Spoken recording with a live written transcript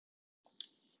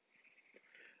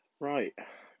Right.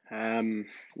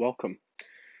 Welcome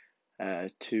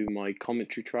to my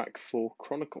commentary track for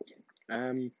Chronicle. So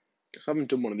I haven't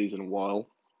done one of these in a while,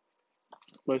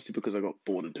 mostly because I got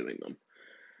bored of doing them.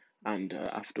 And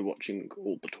after watching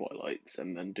all the Twilights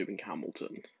and then doing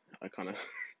Hamilton, I kind of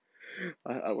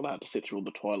I had to sit through all the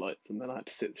Twilights and then I had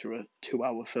to sit through a 2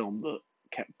 hour film that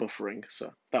kept buffering.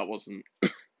 So that wasn't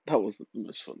the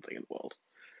most fun thing in the world.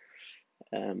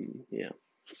 Yeah,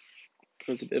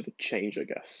 it was a bit of a change, I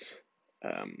guess,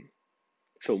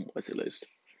 film wise at least.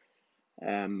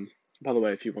 Um, by the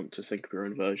way, if you want to think of your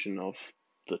own version of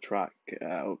the track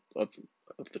of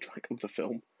the track of the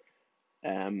film,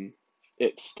 um,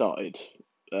 it started.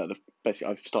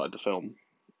 Basically, I've started the film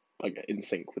like in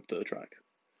sync with the track.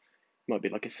 Might be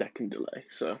like a second delay,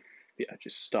 so yeah,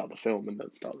 just start the film and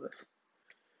then start this.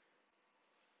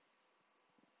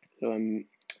 So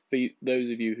for those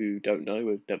of you who don't know,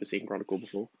 who've never seen Chronicle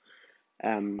before,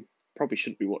 probably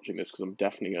shouldn't be watching this because I'm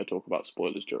definitely going to talk about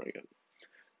spoilers during it.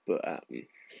 But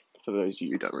for those of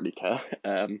you who don't really care,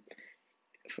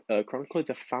 Chronicle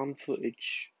is a fan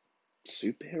footage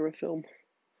superhero film.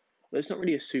 Well, it's not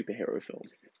really a superhero film.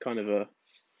 It's kind of a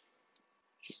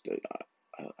just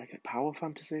like a power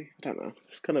fantasy. I don't know.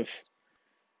 It's kind of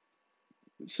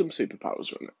some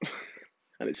superpowers in it,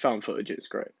 and it's found footage. It's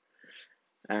great.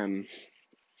 Um,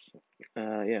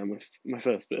 yeah, my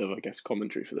first bit of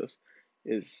commentary for this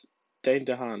is Dane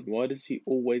DeHaan. Why does he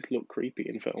always look creepy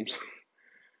in films?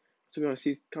 To be honest,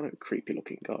 he's kind of a creepy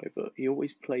looking guy, but he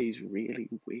always plays really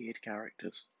weird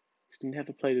characters. He's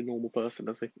never played a normal person,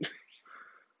 has he?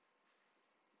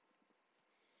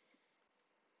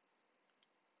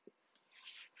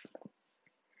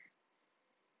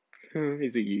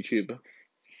 He's a YouTuber.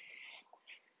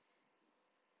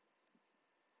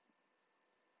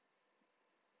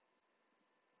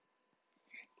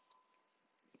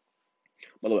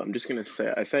 By the way, I'm just gonna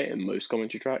say I say it in most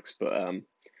commentary tracks, but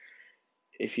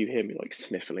if you hear me like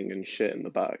sniffling and shit in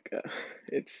the back,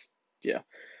 it's yeah.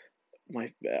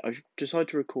 I've decided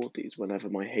to record these whenever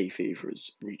my hay fever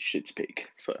has reached its peak.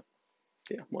 So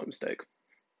yeah, my mistake.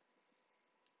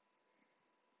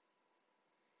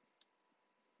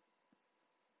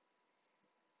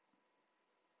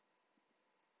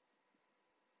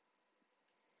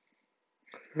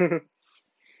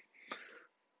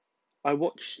 I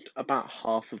watched about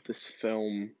half of this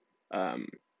film a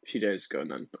few days ago,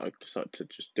 and then I decided to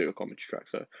just do a commentary track.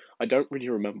 So I don't really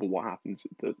remember what happens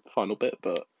at the final bit,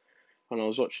 but when I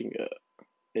was watching it,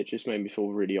 it just made me feel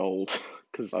really old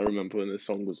because I remember when this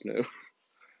song was new.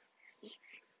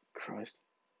 Christ,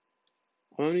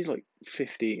 I'm only like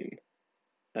 15,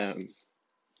 um,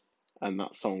 and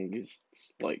that song is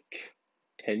like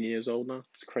 10 years old now.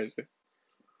 It's crazy.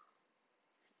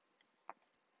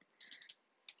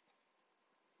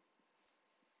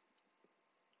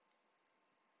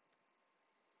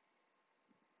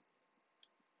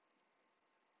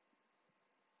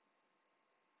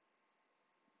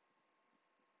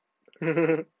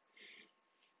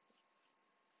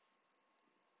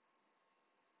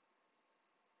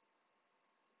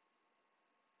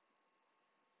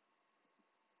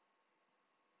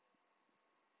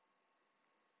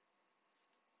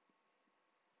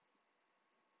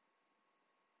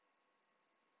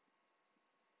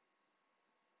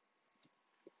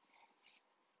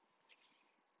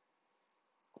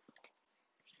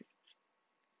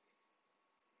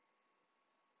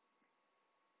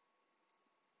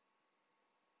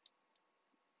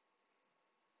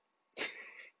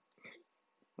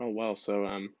 Oh wow! So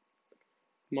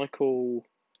Michael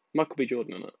Michael B.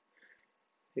 Jordan in it.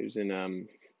 He was in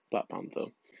Black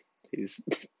Panther. He's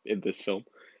in this film.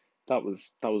 That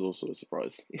was also a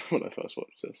surprise when I first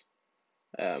watched this.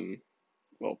 Um,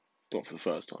 well, not for the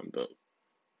first time, but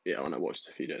yeah, when I watched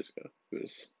it a few days ago, it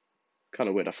was kind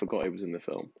of weird. I forgot he was in the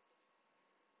film.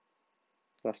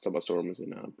 Last time I saw him was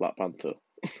in Black Panther.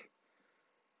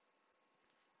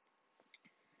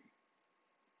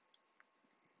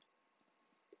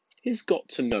 He's got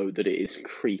to know that it is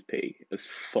creepy as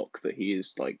fuck that he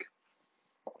is like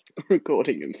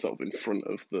recording himself in front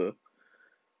of the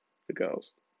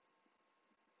girls.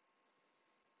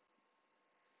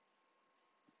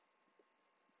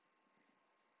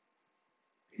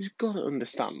 He's got to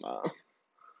understand that.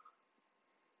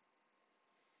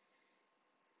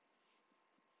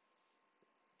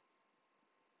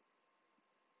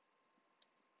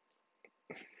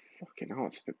 Fucking hell,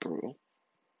 it's a bit brutal.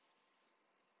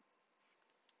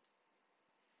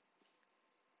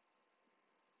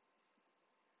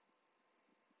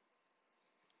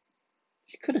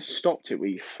 You could have stopped it with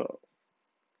your foot.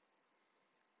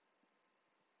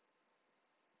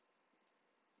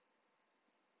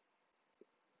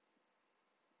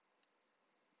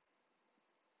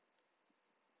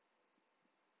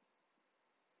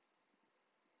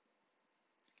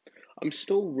 I'm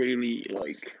still really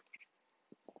like,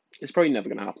 it's probably never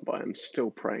gonna happen, but I'm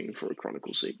still praying for a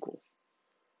Chronicle sequel.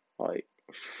 Like,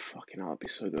 fucking hell, that'd be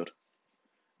so good.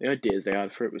 The ideas they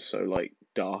had for it was so like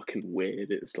dark and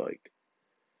weird. It's like,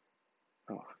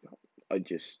 oh god, I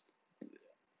just,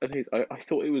 I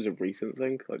thought it was a recent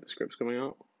thing, like the script's coming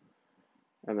out,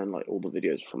 and then like all the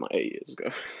videos from like 8 years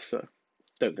ago. So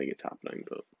don't think it's happening,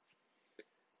 but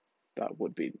that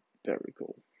would be very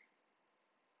cool.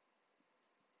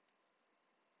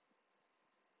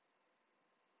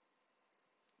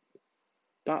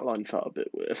 That line felt a bit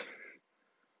weird.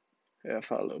 Yeah, I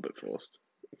felt a little bit forced.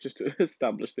 Just to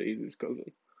establish that he's his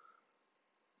cousin.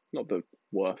 Not the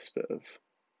worst bit of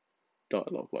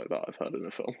dialogue like that I've heard in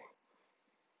a film.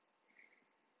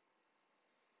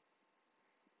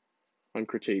 I'm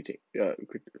critiquing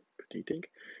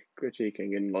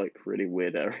in like really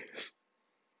weird areas.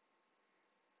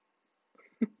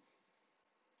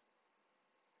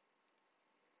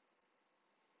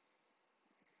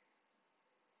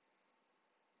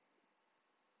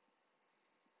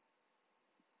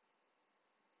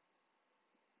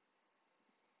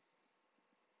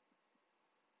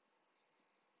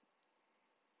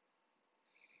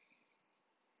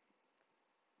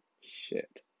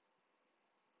 Shit.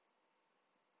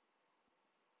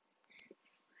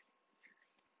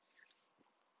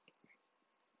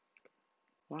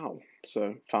 Wow.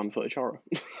 So found footage horror.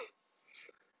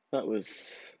 That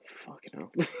was fucking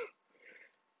hell.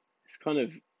 It's kind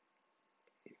of,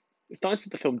 it's nice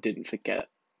that the film didn't forget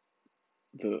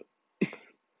the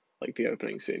like the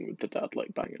opening scene with the dad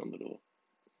like banging on the door.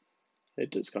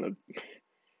 It just kind of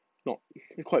not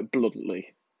quite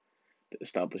bluntly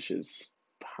establishes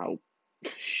how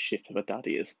shit of a dad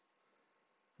he is,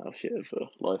 how shit of a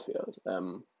life he had.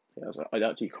 Yeah, so I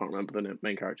actually can't remember the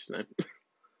main character's name.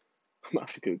 I'm gonna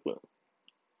have to Google it.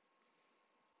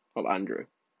 Oh, Andrew.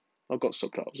 I've got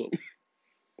subtitles up.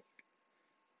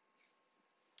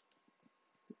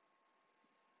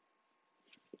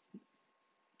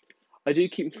 I do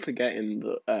keep forgetting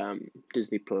that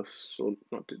Disney Plus, or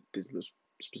not Disney Plus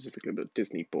specifically, but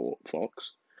Disney bought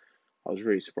Fox. I was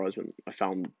really surprised when I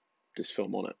found this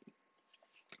film on it.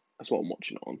 That's what I'm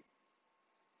watching it on.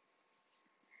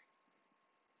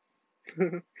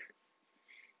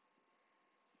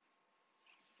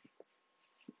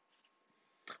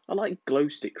 I like glow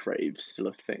stick raves still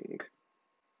a thing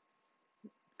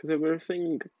because they were a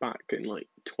thing back in like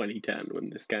 2010 when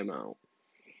this came out.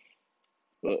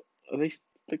 But are they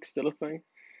like still a thing?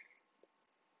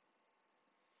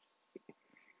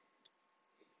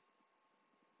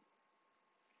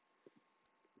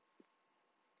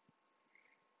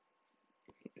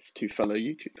 It's two fellow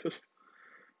YouTubers.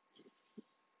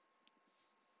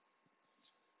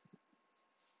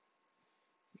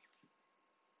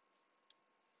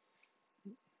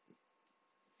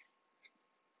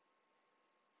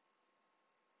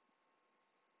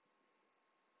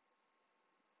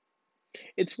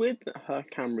 It's weird that her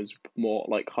camera's more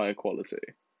like higher quality,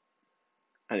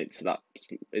 and it's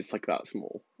like that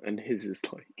small, and his is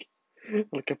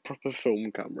like a proper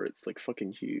film camera. It's like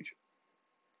fucking huge.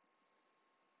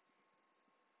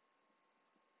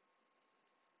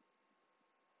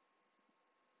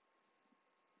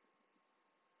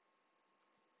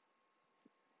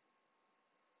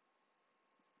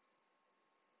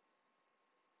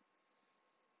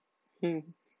 Hmm.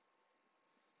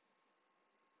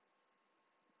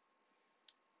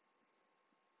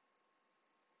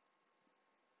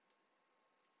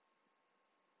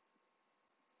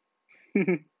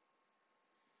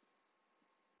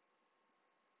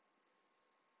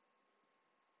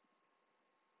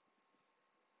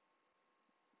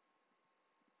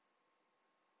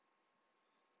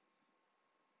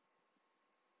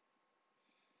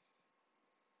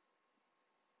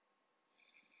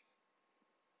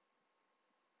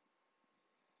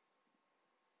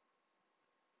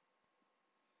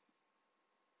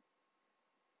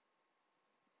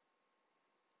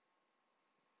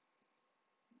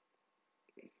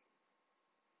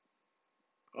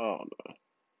 Oh no!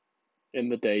 In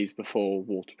the days before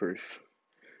waterproof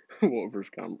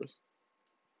cameras.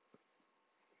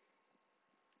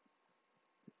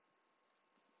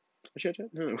 Actually, I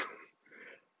don't know.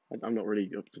 I'm not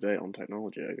really up to date on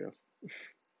technology, I guess.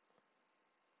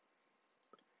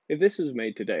 If this was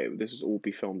made today, this would all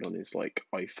be filmed on his like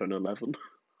iPhone 11.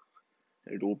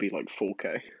 It'd all be like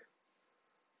 4K.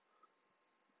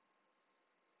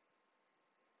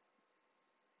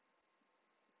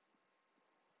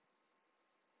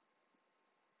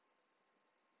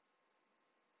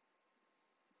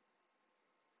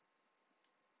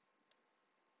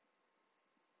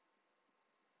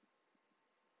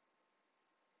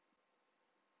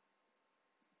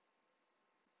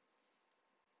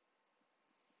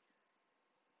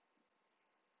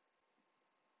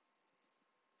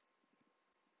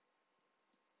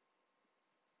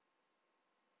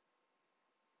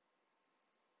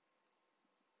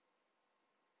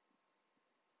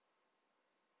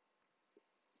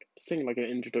 Just thinking like an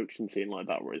introduction scene like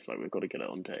that where it's like we've got to get it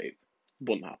on tape.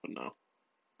 Wouldn't happen now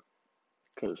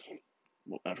because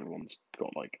well, everyone's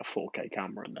got like a 4K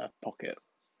camera in their pocket,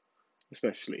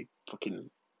 especially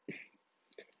fucking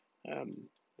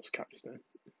what's the character's name?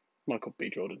 Michael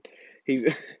B. Jordan.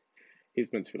 He's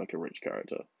he's meant to be like a rich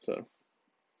character, so.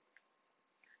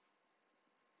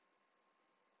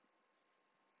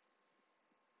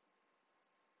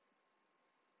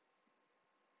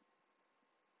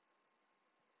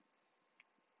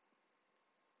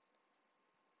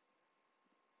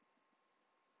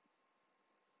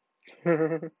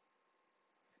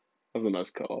 That's a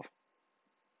nice cut off.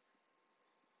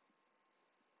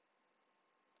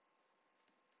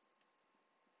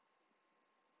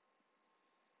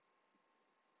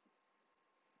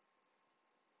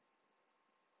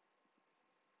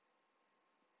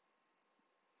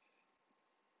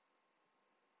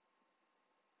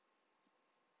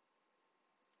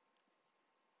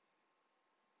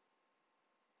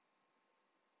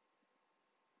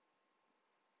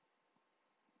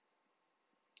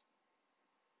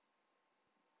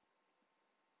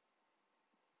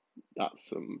 That's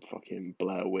some fucking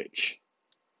Blair Witch.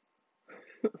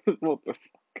 What the?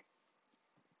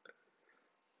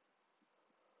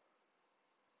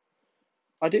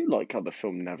 I do like how the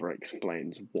film never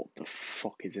explains what the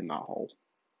fuck is in that hole.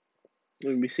 I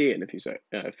mean, we see it in a few seconds,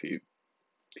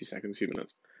 few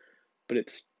minutes, but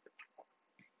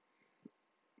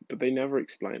they never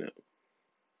explain it.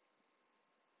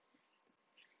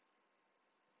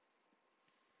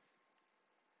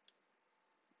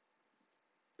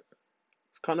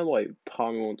 It's kind of why part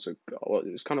of me wants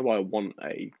it's kind of why I want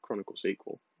a Chronicle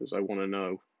sequel, because I want to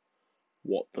know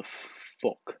what the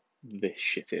fuck this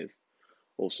shit is.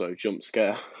 Also, jump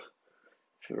scare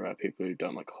for people who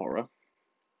don't like horror.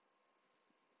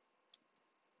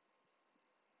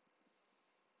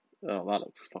 Oh, that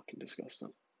looks fucking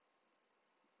disgusting.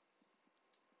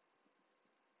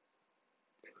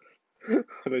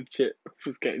 And a chip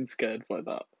was getting scared by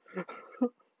that.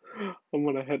 I'm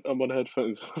on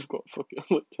headphones. I've got fucking.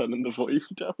 I'm like turning the volume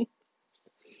down.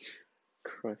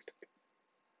 Christ.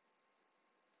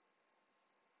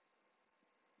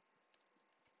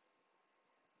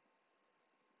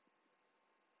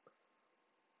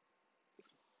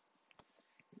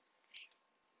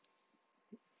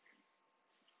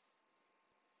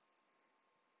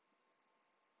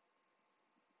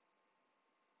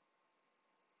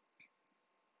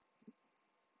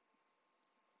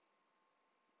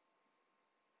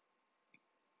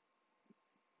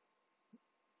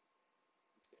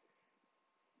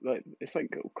 Like it's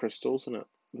like little crystals in it.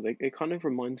 It kind of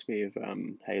reminds me of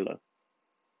Halo.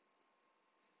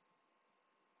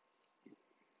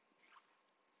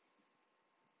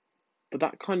 But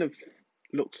that kind of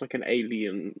looks like an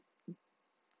alien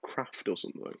craft or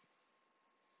something.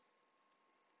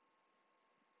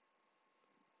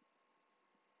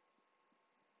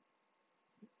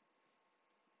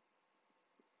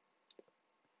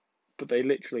 But they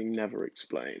literally never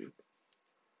explain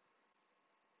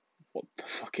what the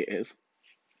fuck it is.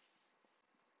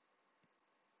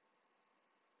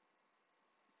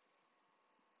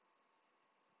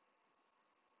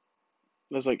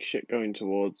 There's like shit going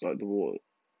towards like the water.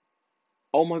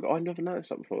 Oh my god, I never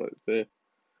noticed that before. Like, the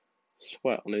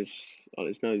sweat on his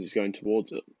nose is going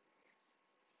towards it.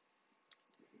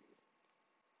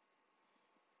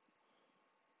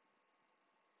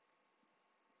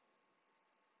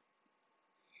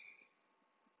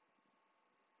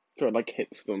 So it like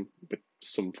hits them with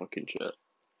some fucking shit.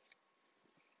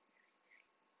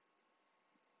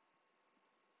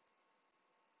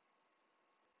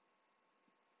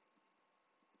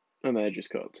 And then it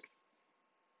just cuts.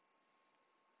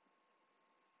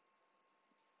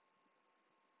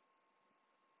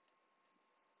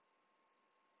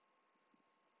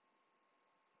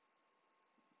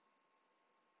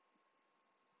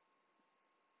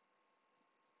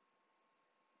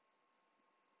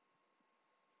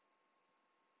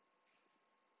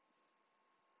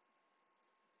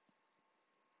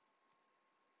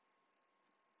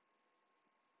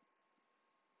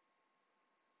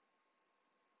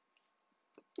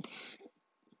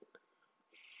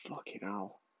 Fucking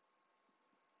hell.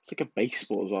 It's like a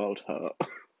baseball as well would hurt.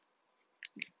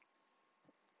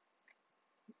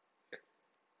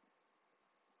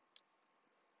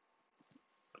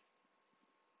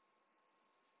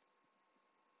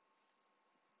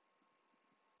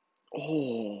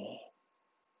 Oh.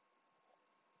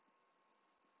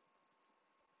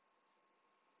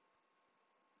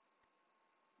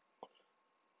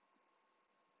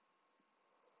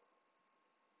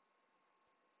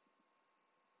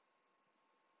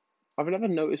 I've never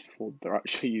noticed before they're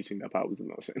actually using their powers in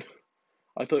that scene.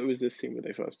 I thought it was this scene where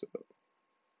they first did it.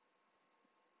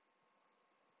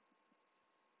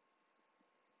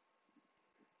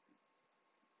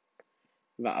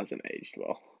 That hasn't aged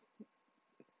well.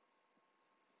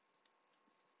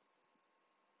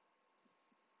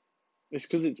 It's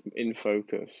because it's in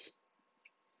focus.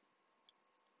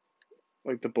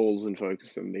 Like the ball's in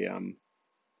focus and the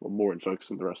well, more in focus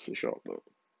than the rest of the shot, but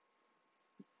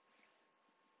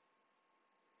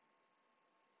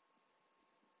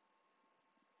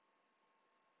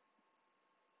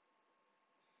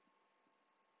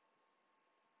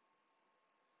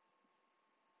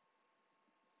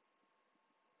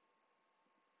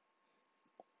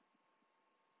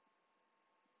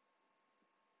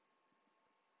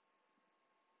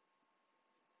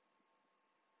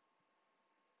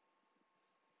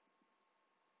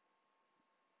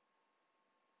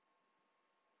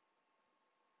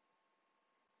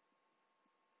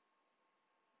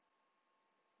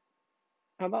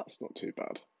and that's not too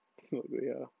bad.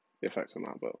 The effects on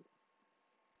that, but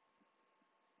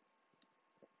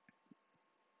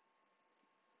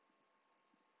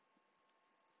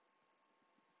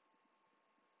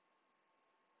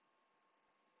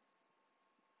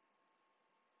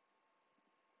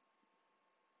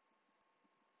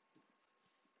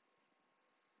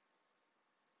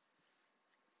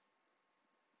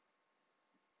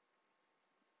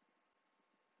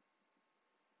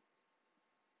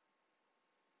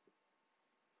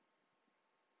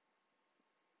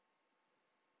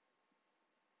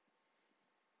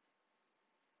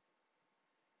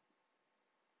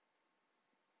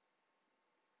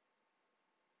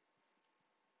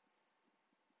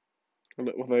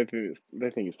well, they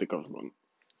think it's the government,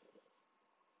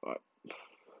 but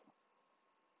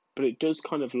it does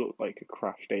kind of look like a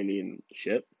crashed alien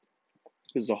ship.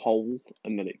 There's a hole,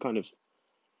 and then it kind of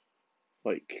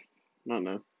like I don't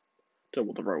know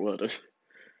what the right word is.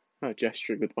 I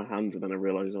gestured with my hands, and then I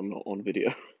realised I'm not on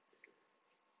video.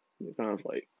 It kind of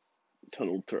like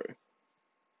tunneled through.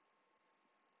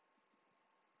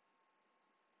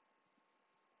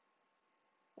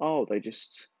 Oh, they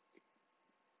just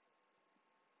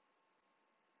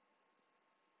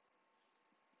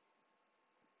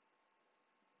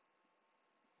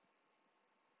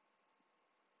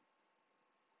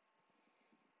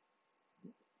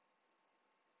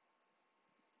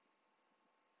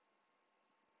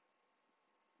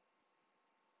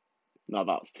now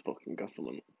that's the fucking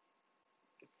government.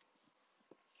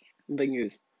 The thing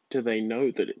is, do they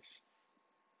know that it's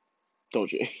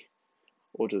dodgy,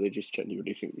 or do they just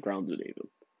genuinely think the ground's uneven?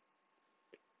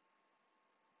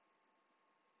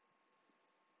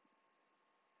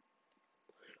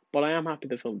 But I am happy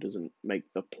the film doesn't make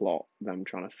the plot them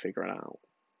trying to figure it out.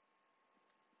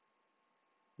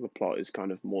 The plot is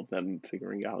kind of more them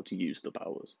figuring out how to use the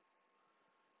powers,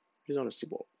 which is honestly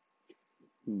what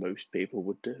most people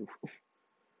would do.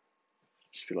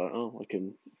 Just be like, oh, I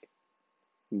can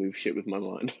move shit with my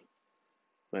mind.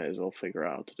 May as well figure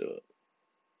out how to do it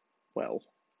well.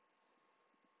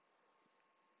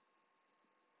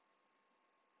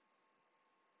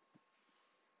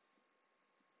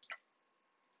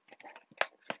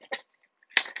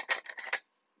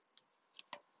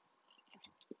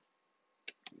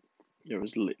 There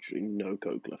is literally no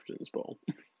Coke left in this bottle.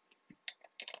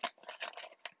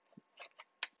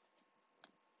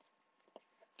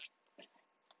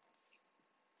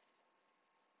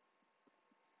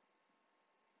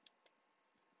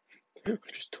 I'm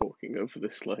just talking over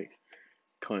this like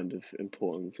kind of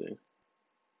important scene.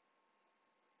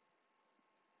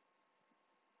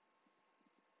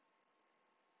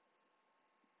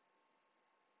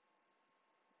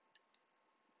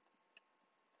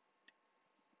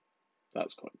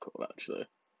 That's quite cool, actually.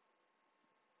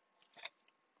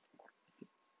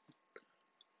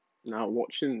 Now,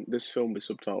 watching this film with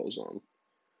subtitles on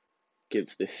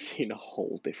gives this scene a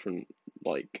whole different,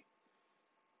 like,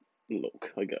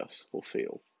 look, I guess, or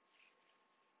feel.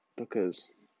 Because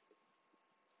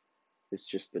it's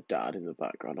just the dad in the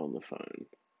background on the phone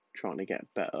trying to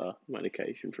get better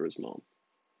medication for his mom.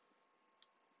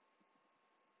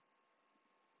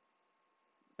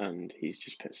 And he's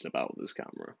just pissing about with his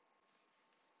camera.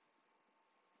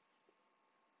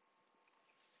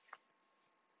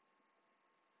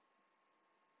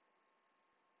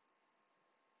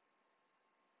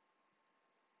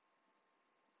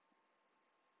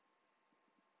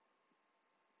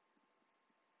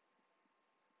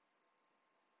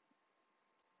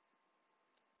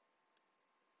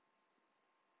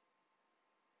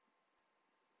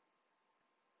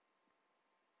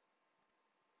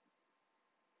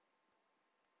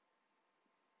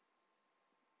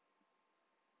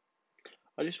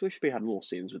 I just wish we had more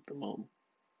scenes with the mom.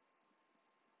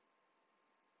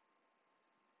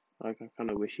 Like, I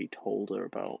kind of wish he told her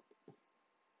about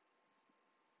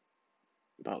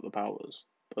the powers,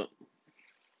 but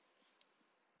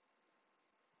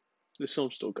this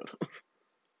film's still good.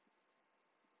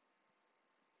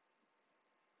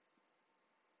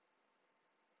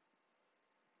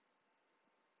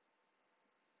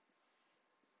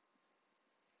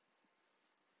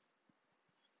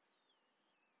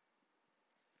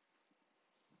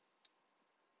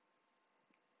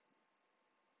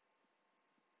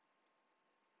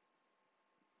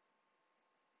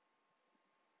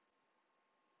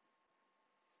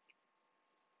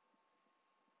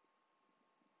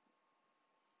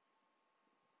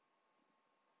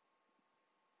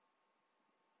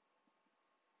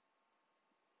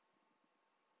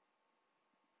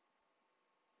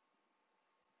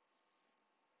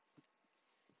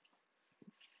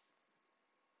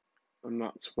 And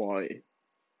that's why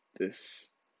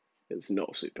this is not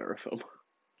a superhero film.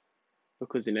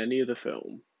 Because in any other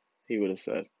film, he would have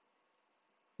said,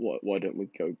 why don't we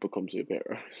go become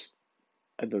superheroes?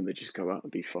 And then they just go out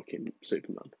and be fucking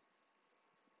Superman.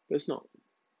 But it's not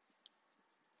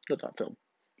that film.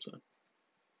 So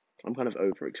I'm kind of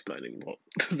over explaining what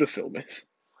the film is.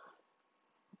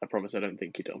 I promise I don't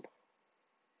think you're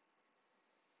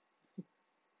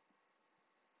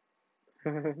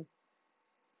dumb.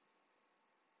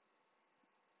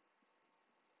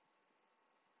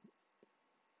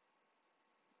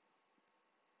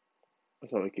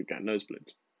 That's why I keep getting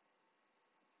nosebleeds.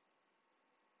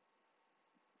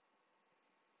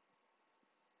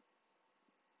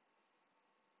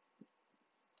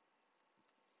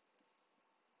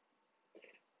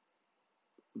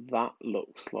 That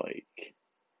looks like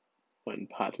when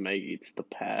Padme eats the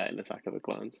pear in Attack of the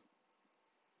Clones.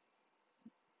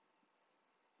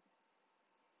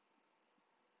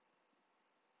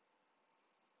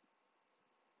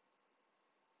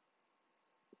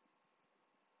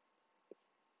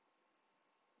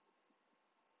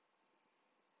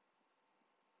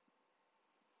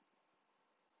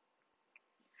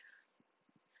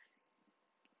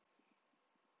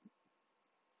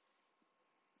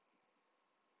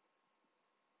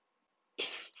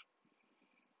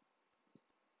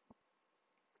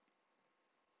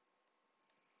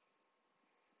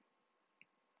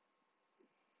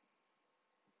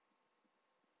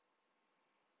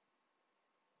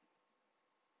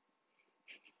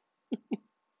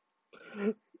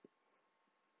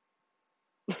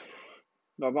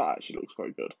 Now that actually looks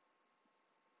quite good.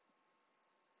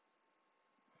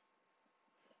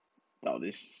 Oh,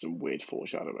 this is some weird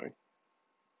foreshadowing.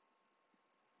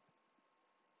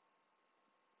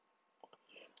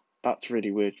 That's really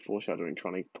weird foreshadowing,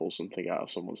 trying to pull something out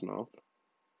of someone's mouth.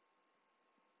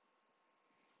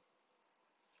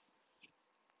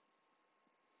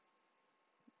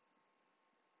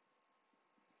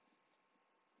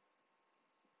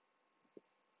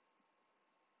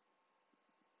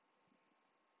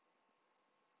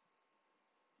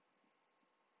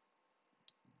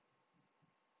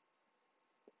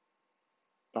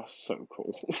 That's so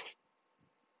cool.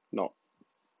 Not,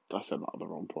 I said that at the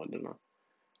wrong point, didn't I?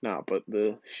 Nah, but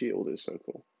the shield is so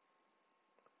cool.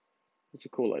 It's a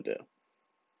cool idea.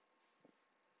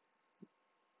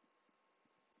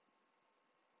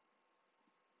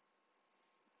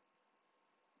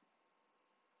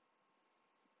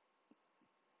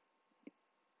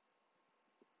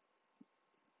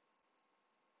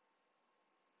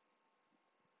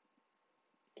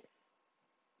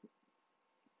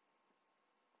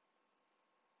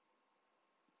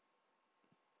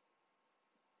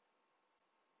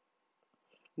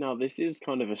 Now, this is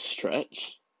kind of a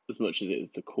stretch, as much as it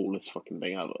is the coolest fucking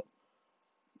thing ever.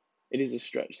 It is a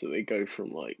stretch that they go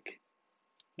from, like,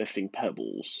 lifting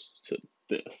pebbles to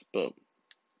this, but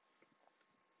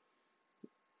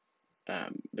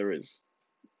there is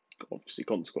obviously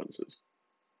consequences.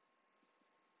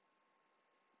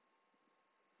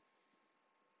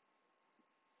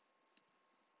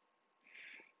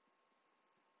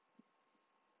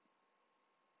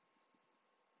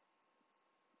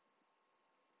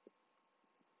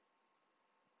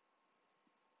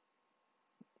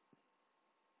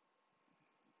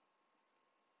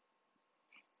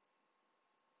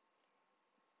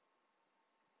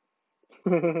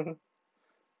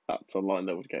 That's a line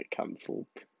that would get cancelled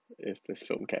if this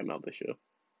film came out this year.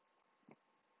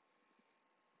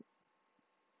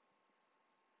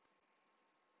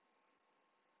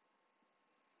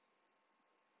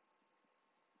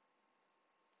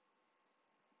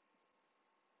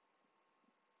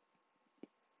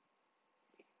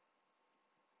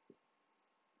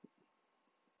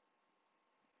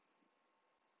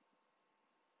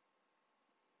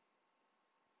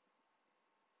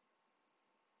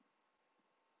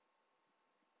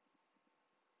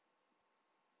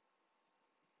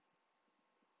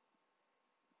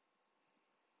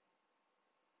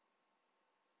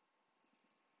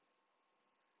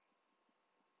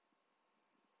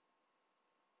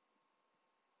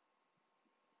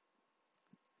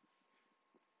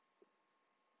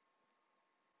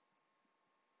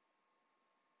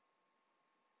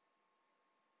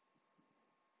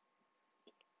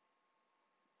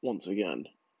 once again,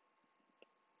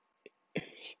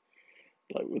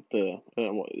 like with the I don't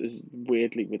know what is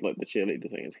weirdly with like the cheerleader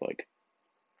thing. It's like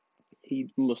he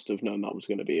must have known that was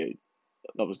going to be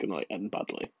that was going to like end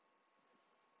badly.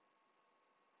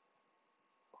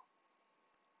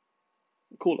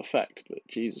 Cool effect, but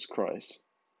Jesus Christ,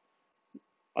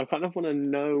 I kind of want to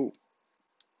know.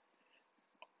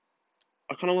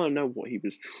 I kind of want to know what he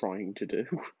was trying to do.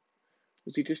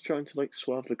 Was he just trying to like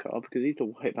swerve the car? Because either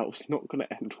way, that was not going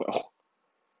to end well.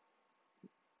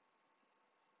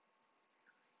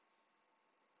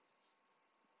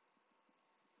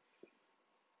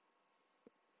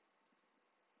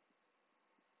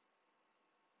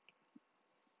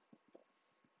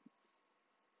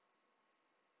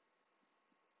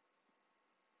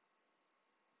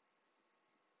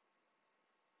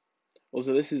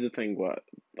 Also, this is a thing where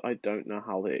I don't know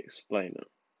how they explain it.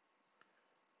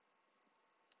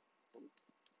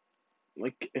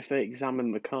 Like, if they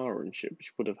examine the car and shit,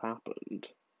 which would have happened.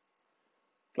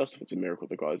 First off, it's a miracle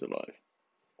the guy's alive.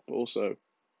 But also,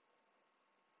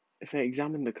 if they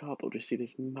examine the car, they'll just see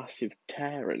this massive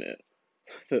tear in it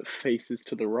that faces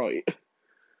to the right.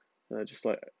 And they're just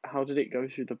like, how did it go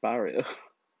through the barrier?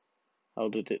 How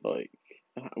did it, like,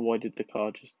 why did the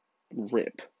car just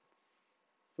rip?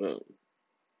 But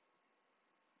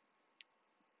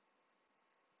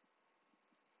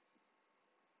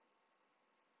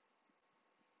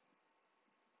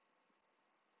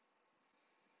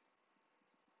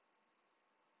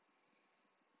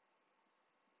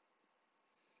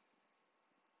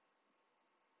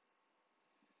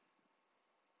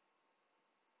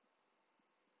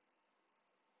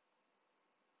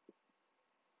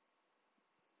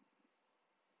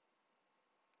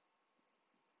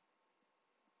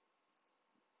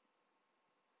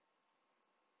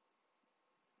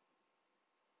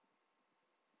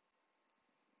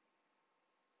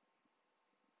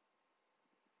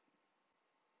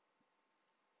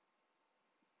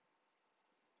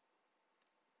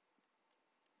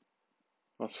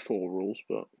that's 4 rules,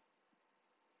 but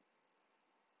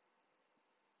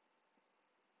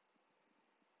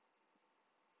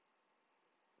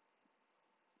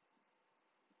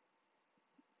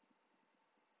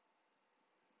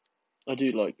I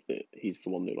do like that he's the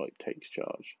one who, like, takes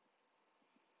charge.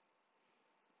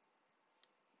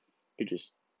 He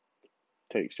just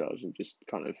takes charge and just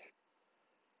kind of.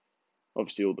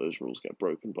 Obviously, all those rules get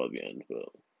broken by the end, but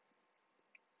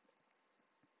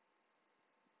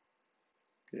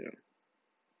yeah.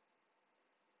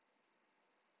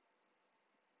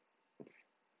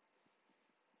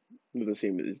 The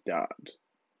scene with his dad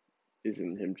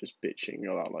isn't him just bitching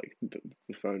about like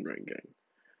the phone ringing.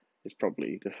 It's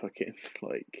probably the fucking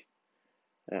like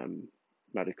um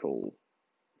medical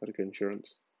medical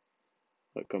insurance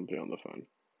like company on the phone.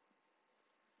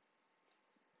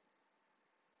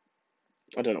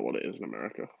 I don't know what it is in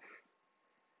America.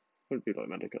 Would it be like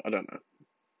medical? I don't know.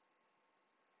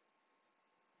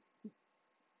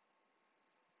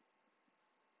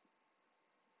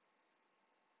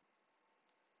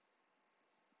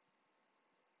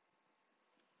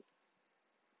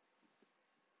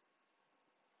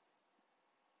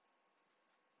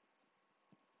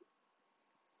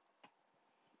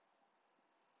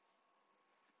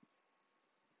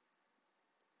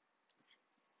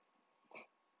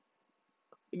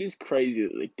 It is crazy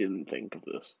that they didn't think of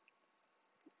this.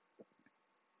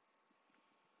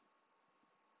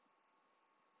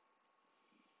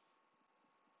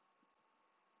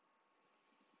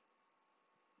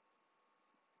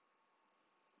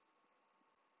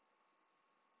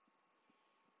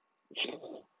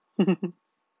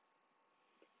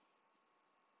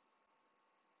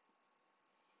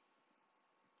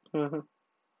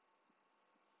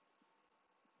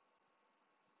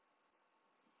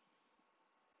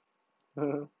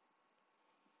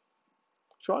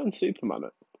 Try and Superman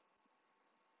it.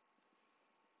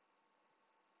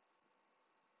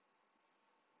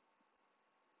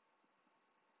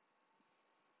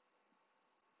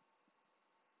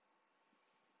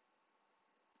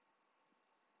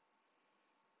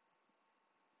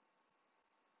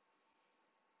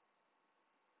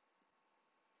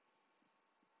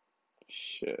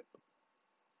 Shit.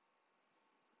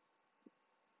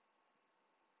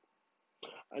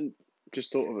 And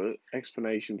just thought of an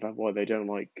explanation for why they don't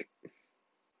like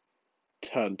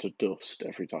turn to dust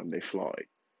every time they fly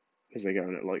because they're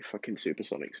going at like fucking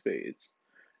supersonic speeds.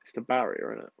 It's the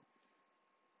barrier in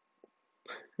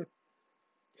it.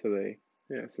 So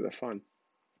so they're fine.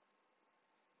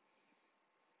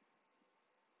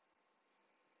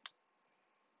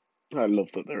 I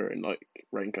love that they're in like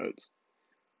raincoats.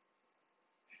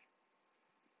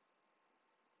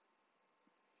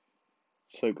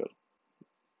 So good.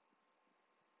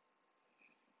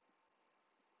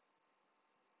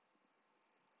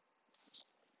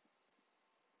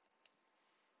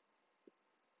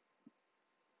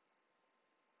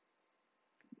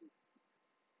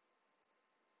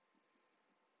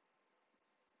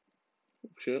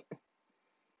 Shit.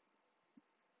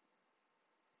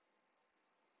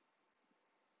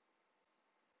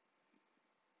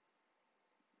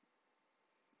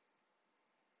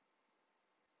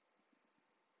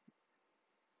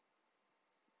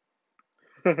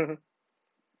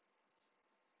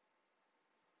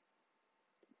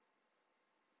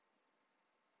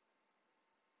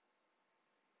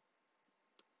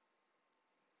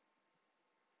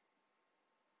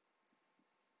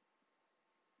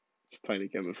 Playing a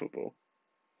game of football.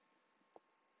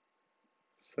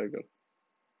 So good.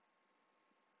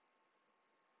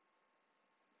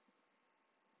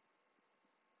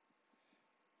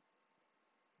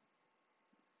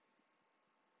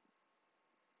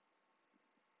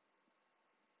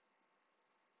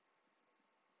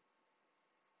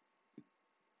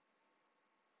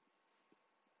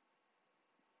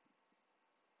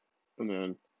 And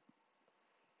then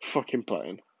fucking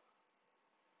playing.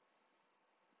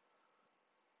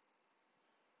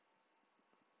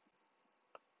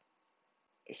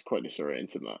 It's quite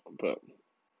disorienting that, but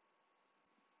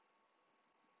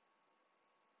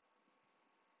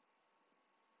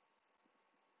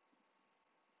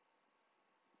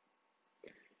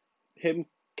him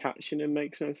catching him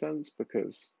makes no sense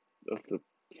because of the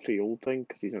field thing,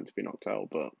 because he's meant to be knocked out,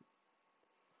 but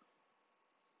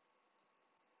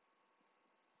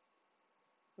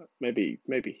maybe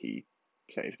he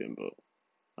saved him, but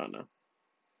I don't know.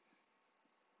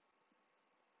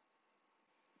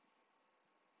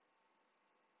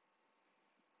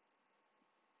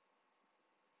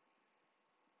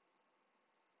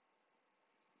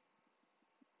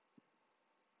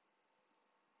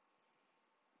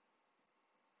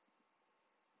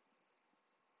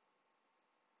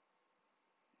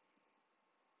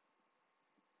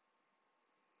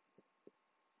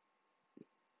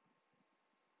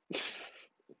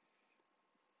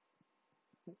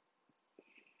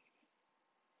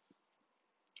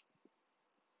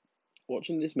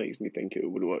 Watching this makes me think it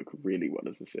would work really well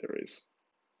as a series.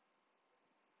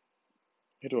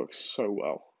 It works so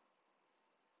well.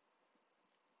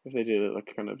 If they did like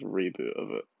a kind of reboot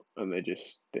of it and they did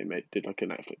like a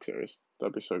Netflix series,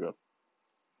 that'd be so good.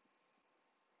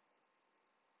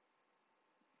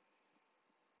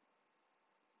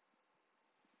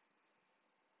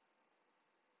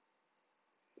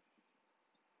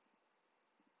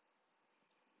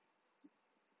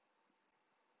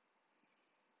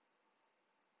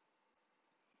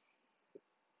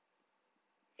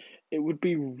 It would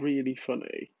be really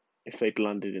funny if they'd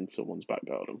landed in someone's back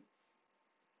garden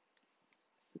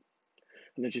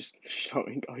and they're just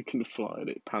shouting "I can fly" and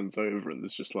it pans over and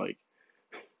there's just like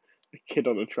a kid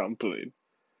on a trampoline.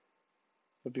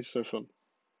 That'd be so fun.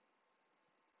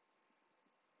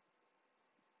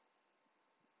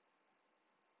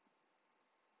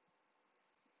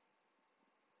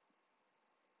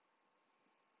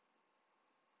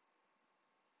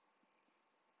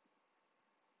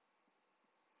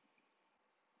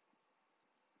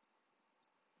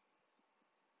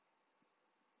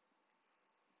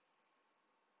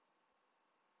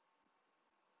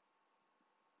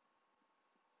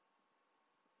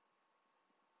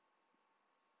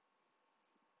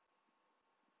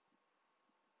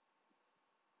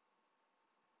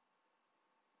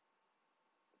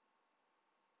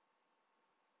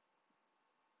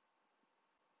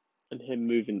 And him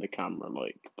moving the camera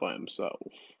like by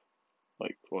himself,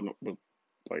 like well not well,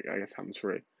 like I guess hands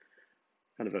free,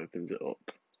 kind of opens it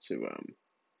up to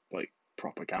like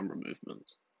proper camera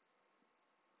movements.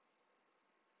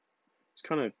 It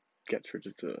kind of gets rid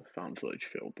of the found footage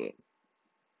feel, but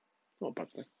not a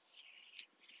bad thing.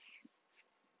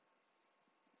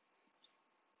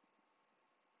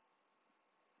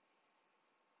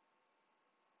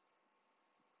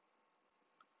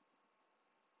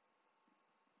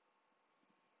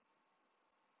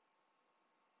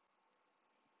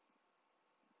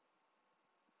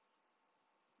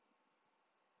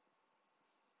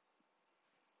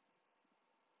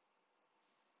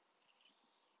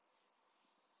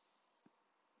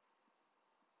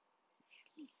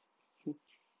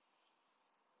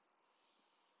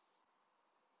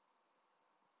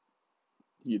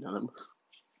 Unanimous.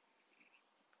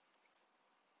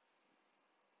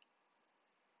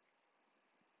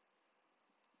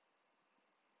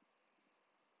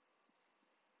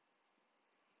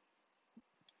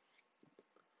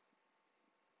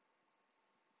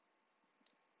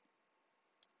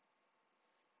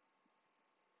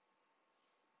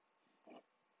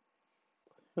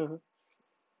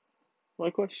 My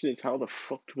question is, how the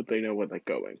fuck would they know where they're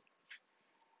going?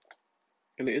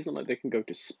 And it isn't like they can go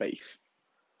to space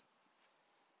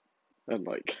and,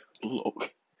 like,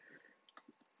 look.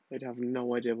 They'd have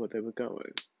no idea where they were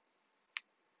going.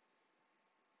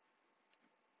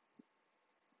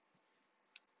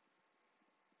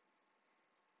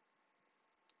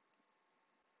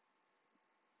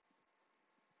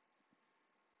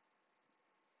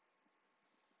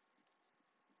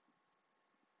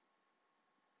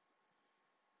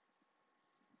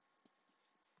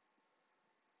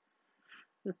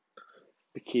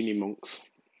 Bikini monks.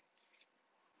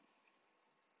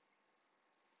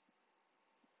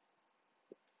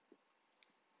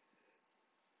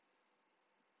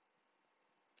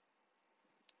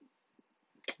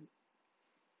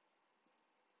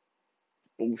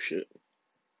 Bullshit.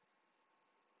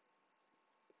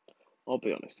 I'll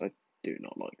be honest, I do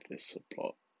not like this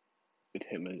subplot with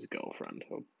him and his girlfriend.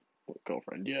 Or not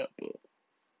girlfriend yet, but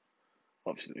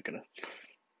obviously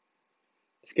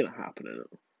it's gonna happen, isn't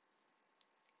it?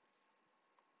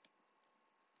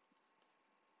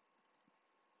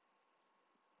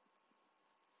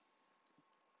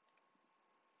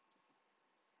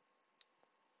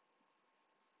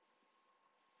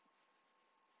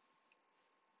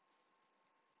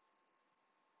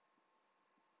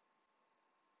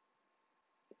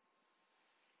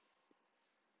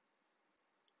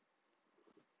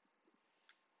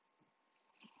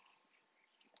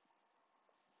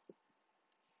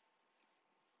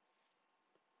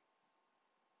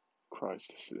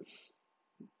 Christ,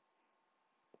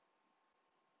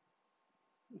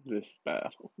 this bad.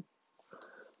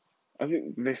 I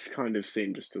think this kind of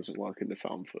scene just doesn't work in the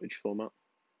found footage format.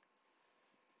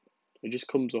 It just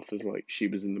comes off as like she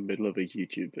was in the middle of a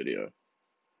YouTube video,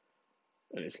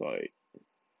 and it's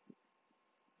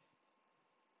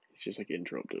just like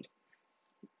interrupted.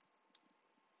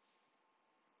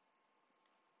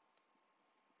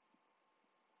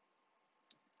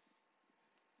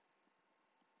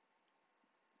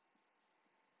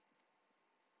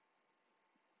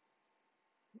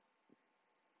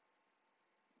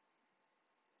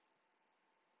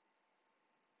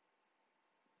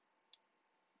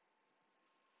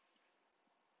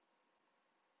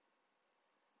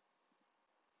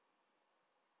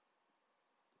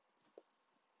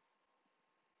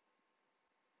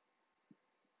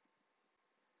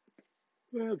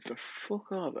 Where the fuck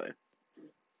are they?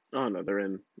 Oh no,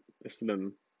 they're still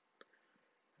in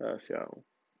Seattle.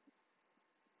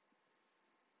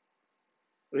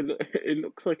 It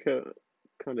looks like a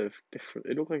kind of different.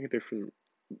 It looked like a different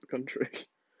country.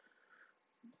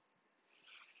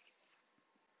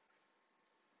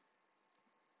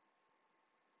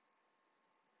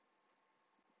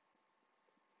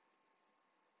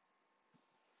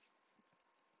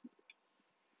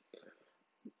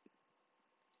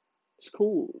 It's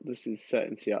cool. This is set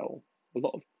in Seattle. A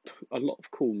lot of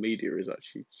cool media is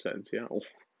actually set in Seattle,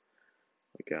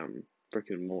 like Rick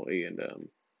and Morty and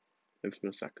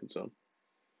Infamous Second Son,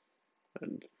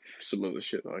 and some other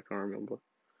shit that I can't remember.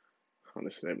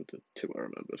 Honestly, they were the two I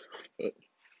remembered. But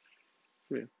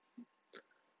yeah,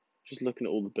 just looking at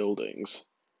all the buildings,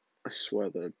 I swear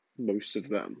that most of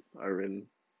them are in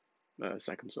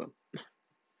Second Son.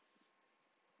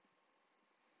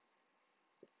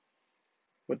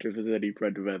 Wonder if there's any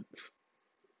red events.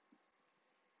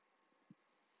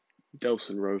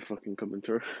 Delson Road fucking coming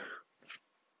through.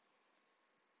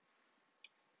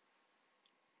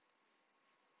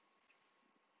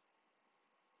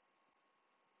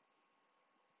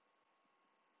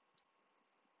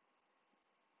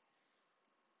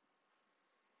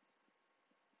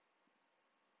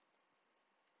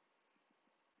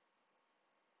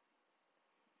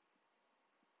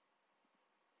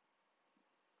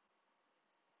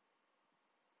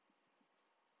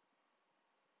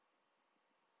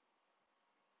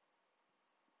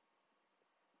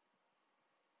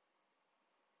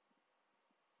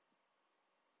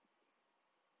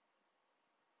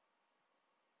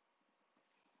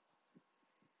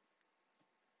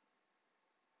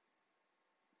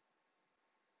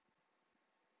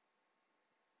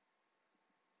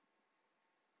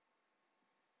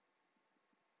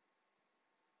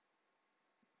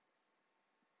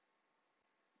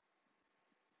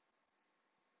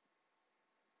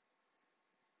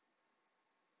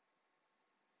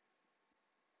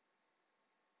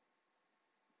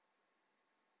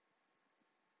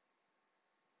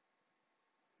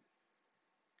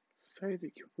 Say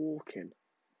that you're walking.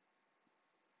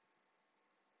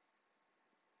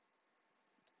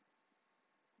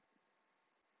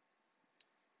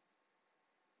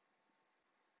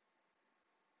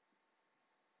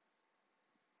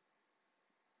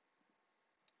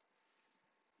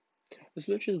 as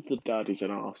much as the dad is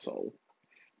an arsehole,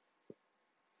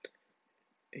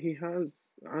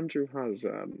 Andrew has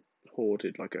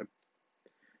hoarded like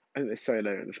I think they say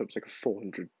later in the film it's like a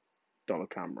 $400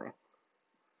 camera,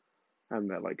 and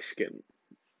they're like skint.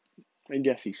 And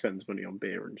yes, he spends money on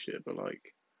beer and shit, but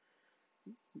like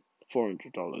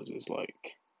 $400 is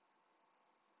like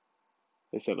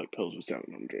they said like pills were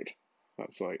 700.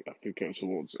 That's like I think goes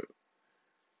towards it,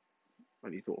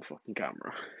 and he's bought a fucking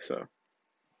camera. So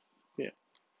yeah,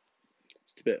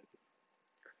 it's a bit.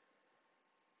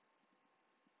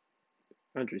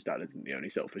 Andrew's dad isn't the only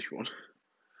selfish one.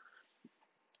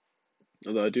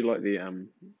 Although I do like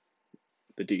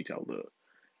the detail that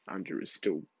Andrew is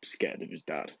still scared of his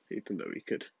dad, even though he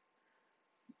could.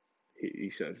 He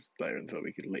says later in the film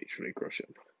he could literally crush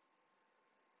him.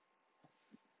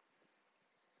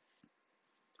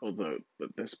 Although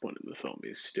at this point in the film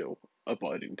he's still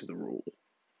abiding to the rule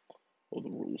or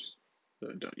the rules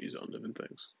that don't use it on living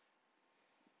things,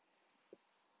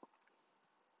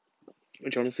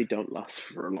 which honestly don't last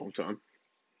for a long time.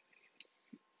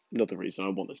 Another reason I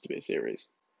want this to be a series.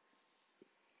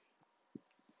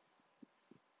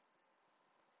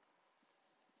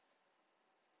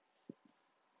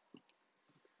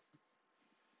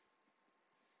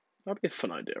 That'd be a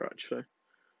fun idea, actually.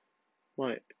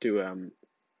 Might do a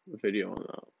video on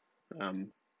that.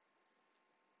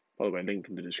 By the way, link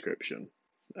in the description.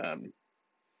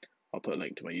 I'll put a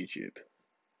link to my YouTube.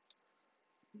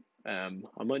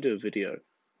 I might do a video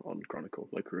on Chronicle,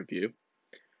 like a review,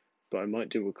 but I might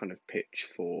do a kind of pitch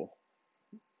for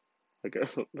like a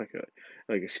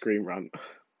like a screen rant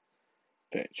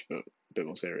pitch, but a bit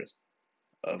more serious,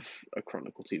 of a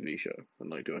Chronicle TV show, and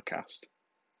like do a cast.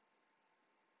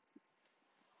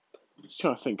 Just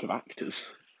trying to think of actors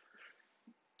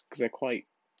because they're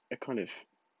kind of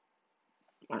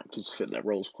actors fit their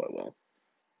roles quite well.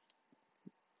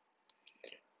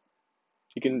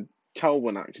 You can tell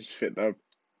when actors fit their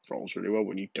roles really well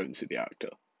when you don't see the actor.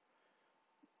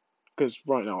 Because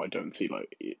right now I don't see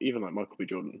like even like Michael B.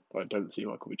 Jordan. I don't see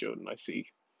Michael B. Jordan. I see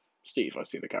Steve. I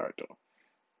see the character.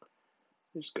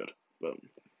 It's good, but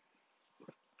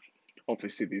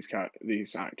obviously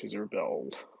these actors are a bit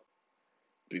old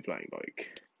to be playing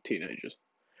like teenagers.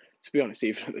 To be honest,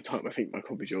 even at the time, I think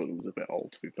Michael B. Jordan was a bit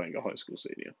old to be playing a high school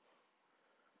senior.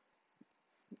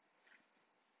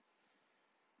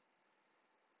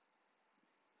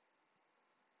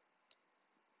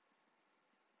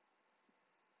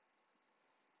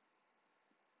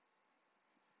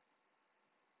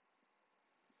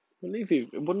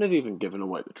 Wouldn't have even given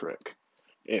away the trick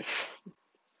if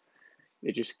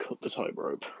they just cut the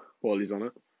tightrope while he's on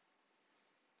it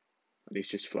and he's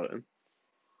just floating.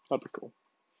 That'd be cool.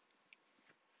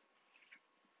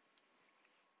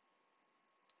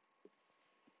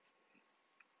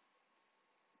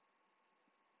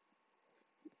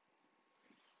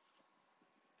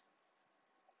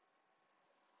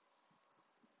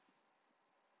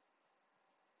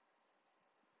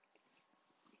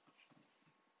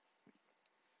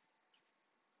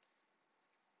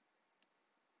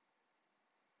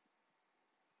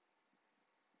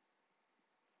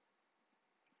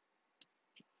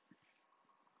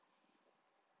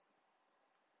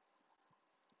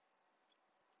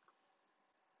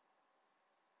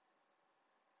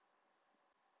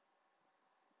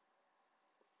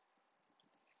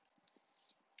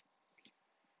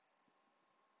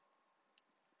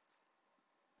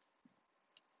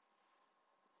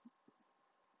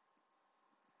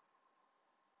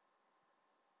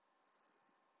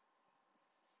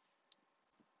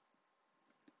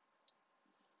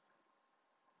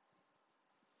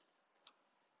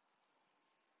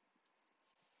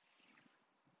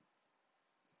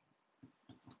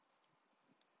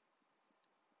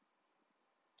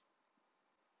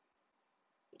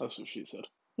 That's what she said.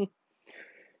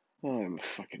 I'm a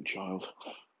fucking child.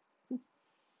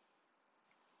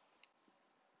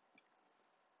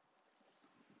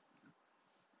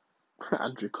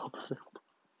 Andrew Copperfield.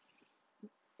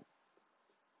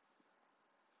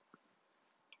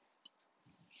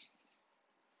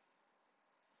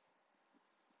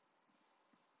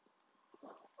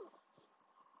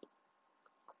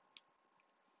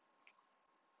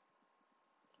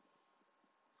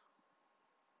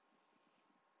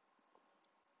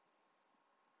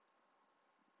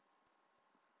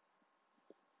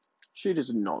 She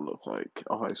does not look like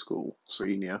a high school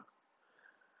senior.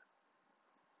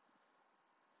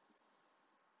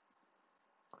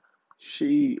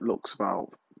 She looks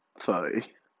about 30.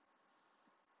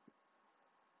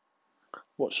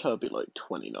 Watch her be like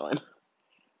 29.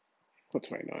 Or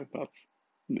 29, that's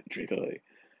literally 30.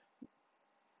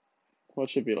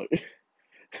 Watch her be like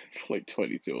It's like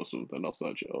 22 or something. I'll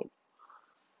search it up.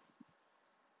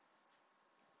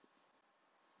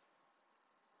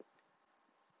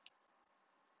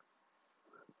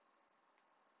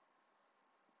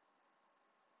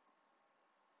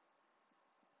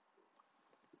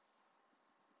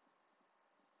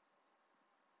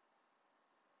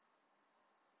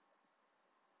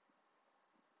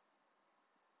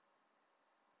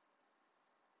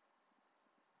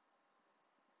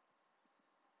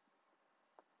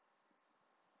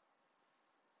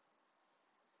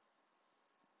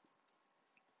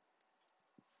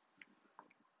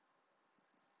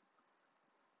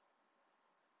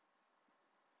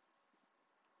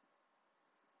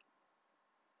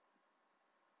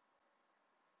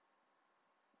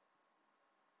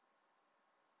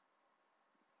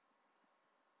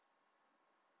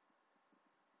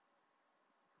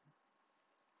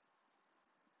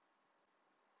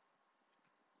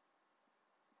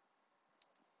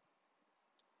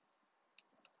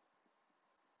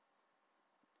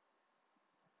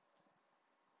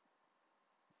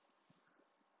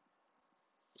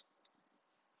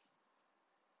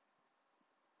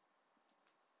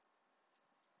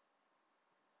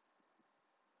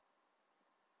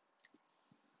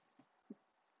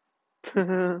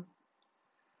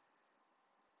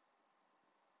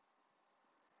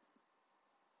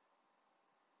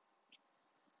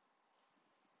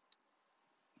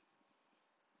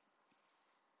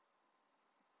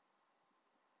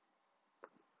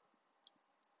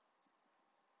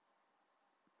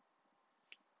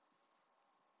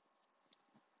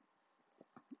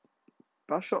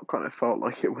 That shot kind of felt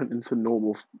like it went into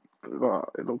normal.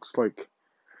 It looks like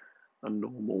a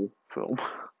normal film.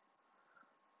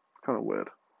 Kind of weird.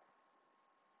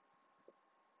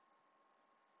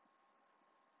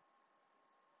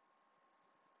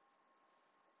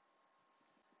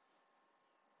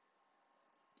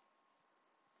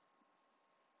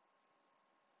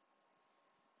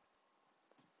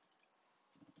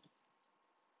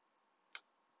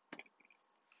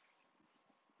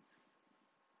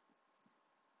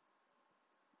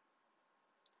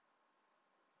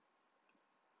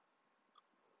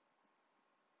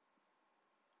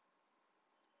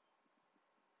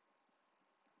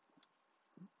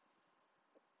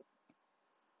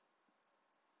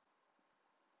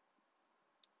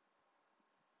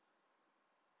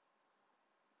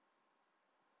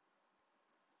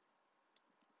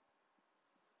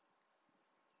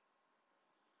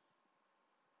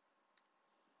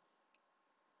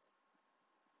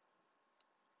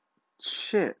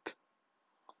 Shit.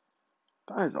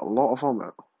 That is a lot of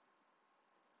vomit.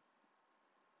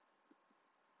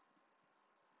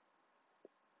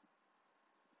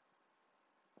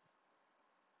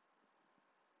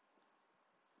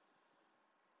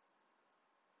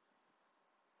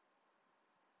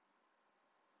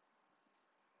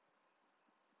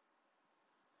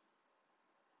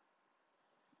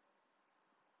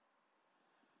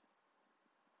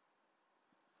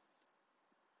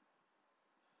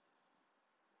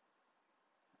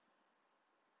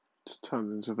 Just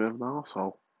turned into a bit of an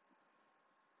arsehole.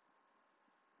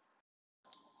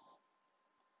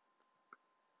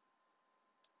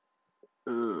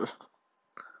 Ugh.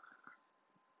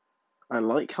 I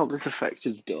like how this effect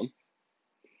is done,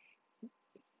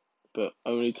 but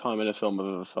only time in a film I've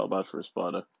ever felt bad for a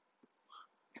spider.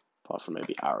 Apart from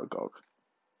maybe Aragog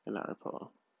in Harry Potter.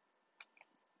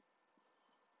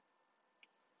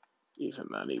 Even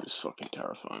then, he was fucking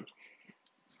terrifying.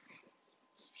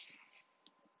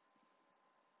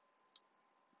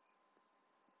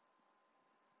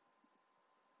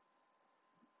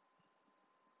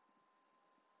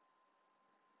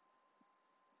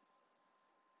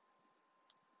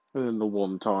 And then the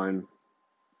one time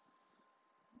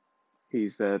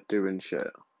he's there doing shit,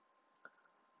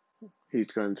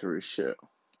 he's going through his shit.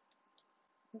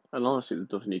 And honestly,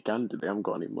 there's nothing you can do. They haven't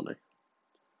got any money.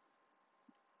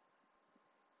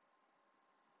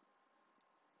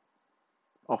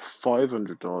 Oh,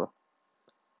 $500.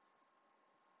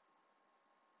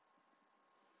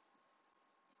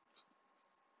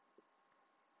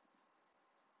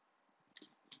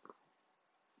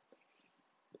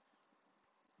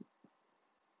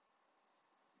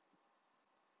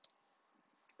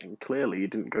 And clearly, he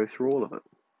didn't go through all of it.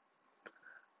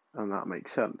 And that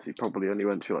makes sense. He probably only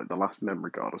went through like the last memory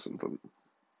card or something.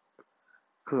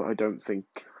 Because I don't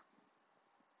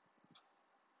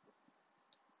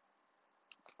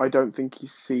think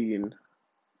he's seen.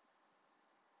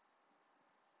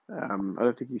 I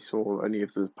don't think he saw any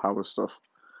of the power stuff.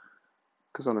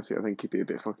 Because honestly, I think he'd be a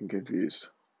bit fucking confused.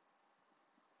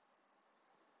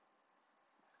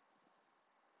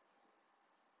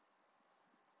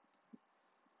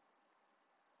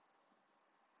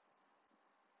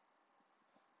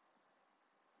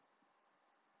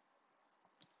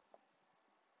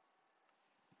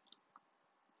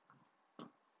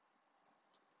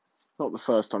 Not the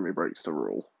first time he breaks the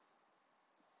rule,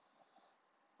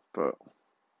 but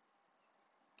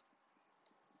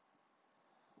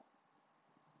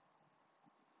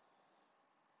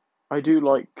I do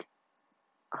like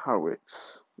how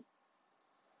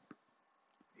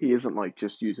he isn't like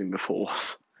just using the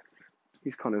force.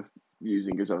 He's kind of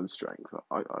using his own strength.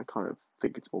 I kind of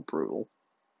think it's more brutal.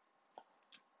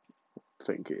 I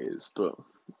think it is, but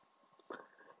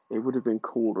it would have been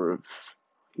cooler if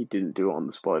he didn't do it on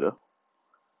the spider,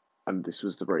 and this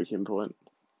was the breaking point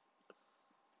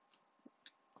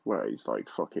where he's like,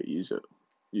 "Fuck it, use it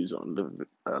on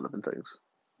living things."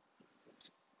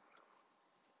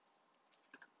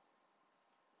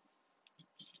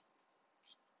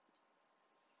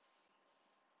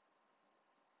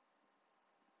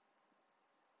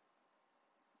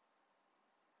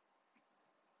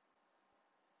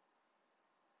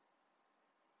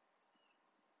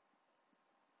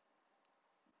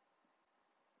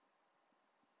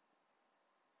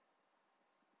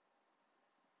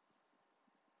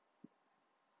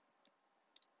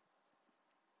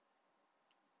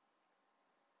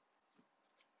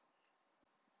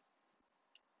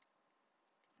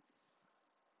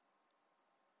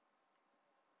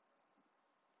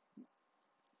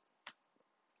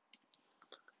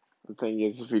 The thing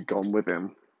is, if he'd gone with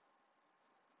him,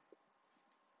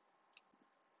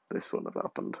 this wouldn't have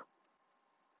happened.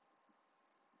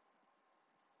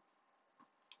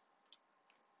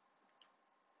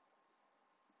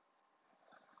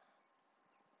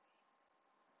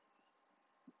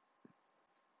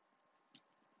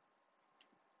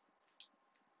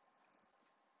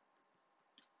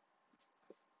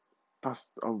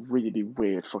 That's a really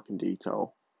weird fucking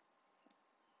detail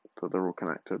that they're all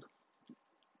connected.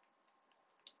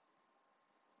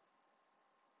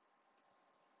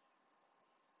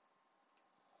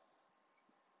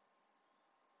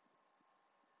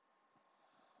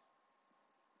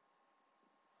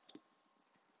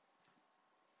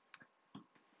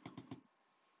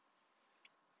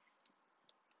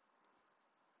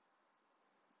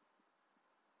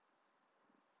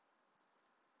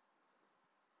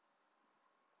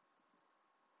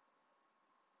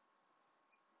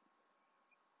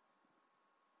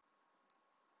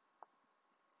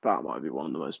 That might be one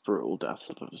of the most brutal deaths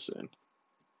I've ever seen,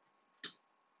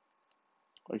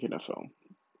 like in a film,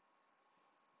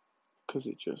 because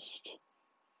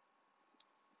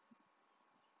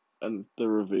and the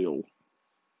reveal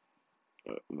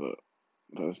that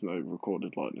there's no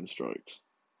recorded lightning strikes,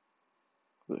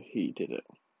 that he did it.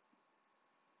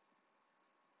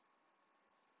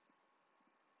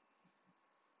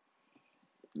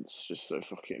 It's just so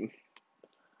fucking.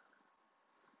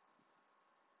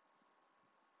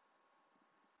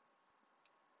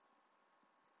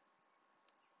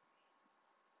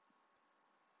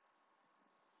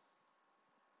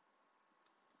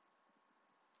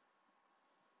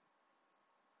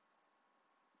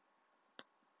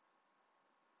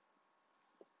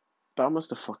 That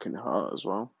must have fucking hurt as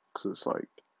well, because it's like,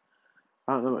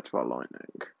 I don't know much about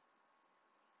lightning,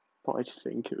 but I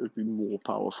think it would be more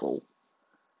powerful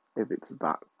if it's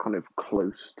that kind of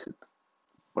close to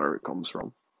where it comes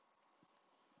from.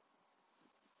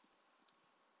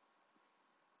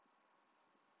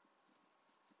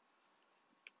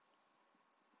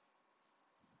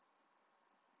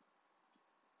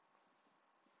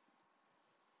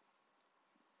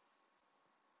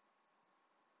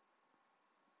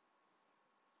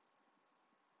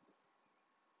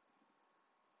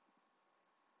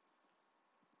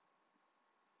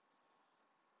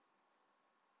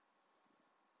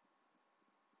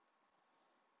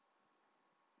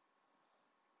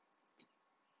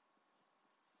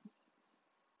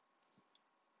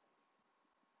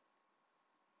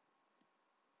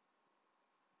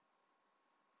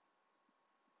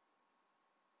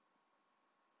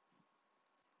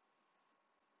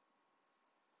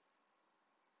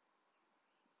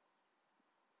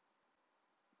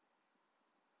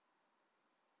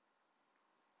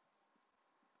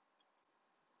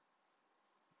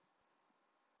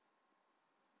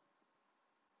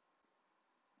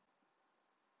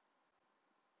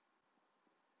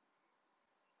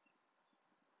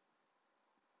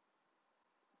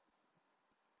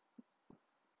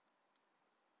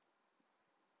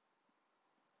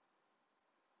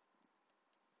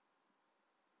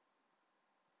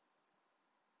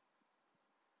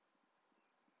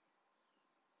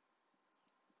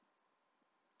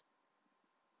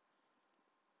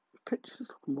 The pictures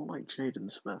look more like Jaden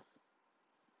Smith.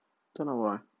 Don't know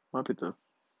why. Might be the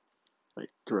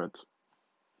dreads.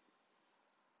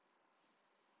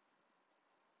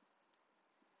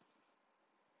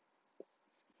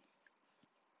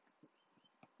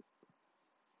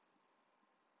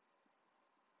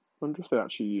 wonder if they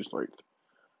actually use like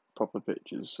proper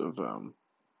pictures of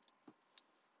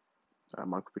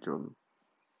Michael B. Jordan.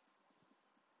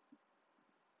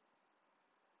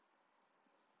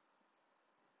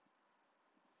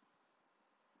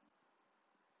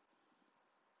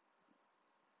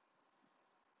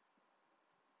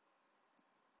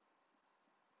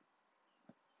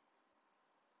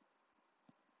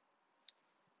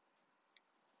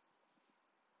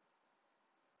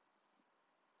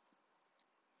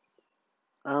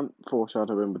 And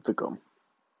foreshadowing with the gum.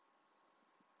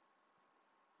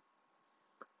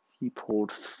 He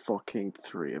poured fucking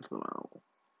 3 of them out.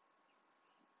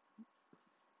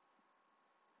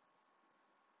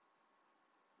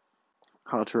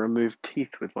 How to remove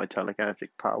teeth with my telekinetic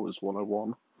powers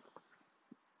 101.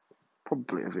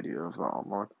 Probably a video of that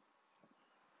online.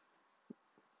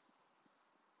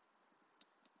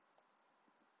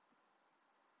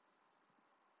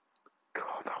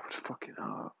 God, that would fucking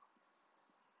hurt.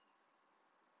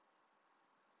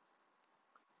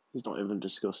 He's not even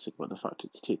disgusted by the fact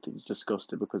it's teeth. He's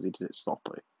disgusted because he did it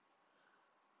sloppily.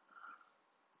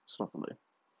 Sloppily.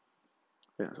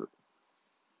 Yes.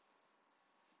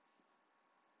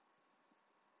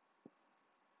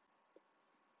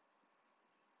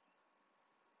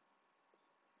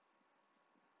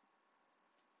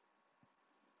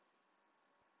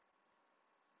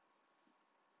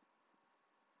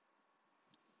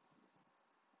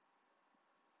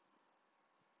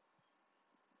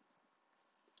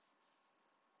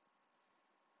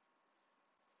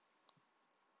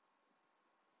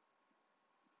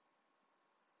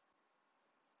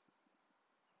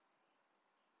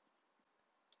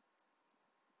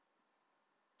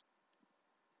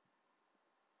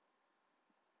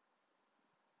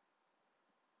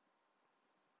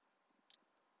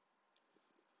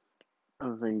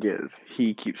 And the thing is,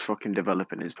 he keeps fucking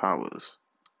developing his powers.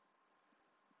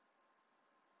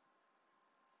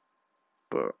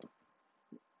 But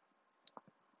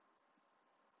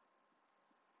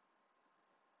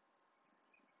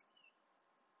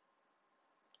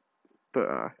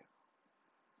but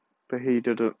he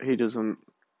doesn't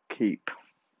keep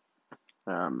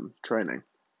training.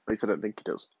 At least I don't think he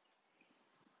does.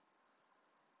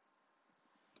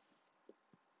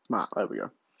 Matt, there we go.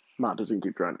 Matt doesn't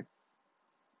keep training.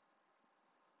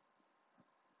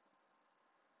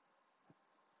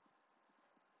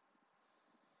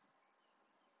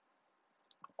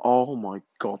 Oh my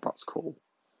god, that's cool.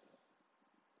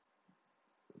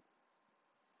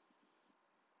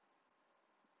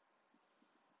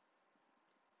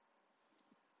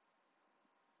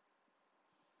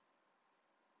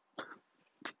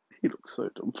 He looks so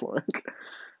dumb flying.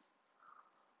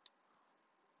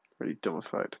 Really dumb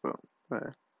effect, but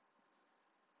yeah.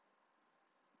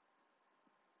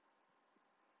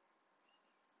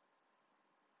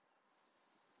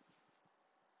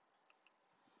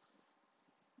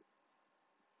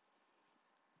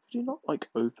 Could you not like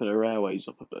open her airways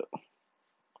up a bit?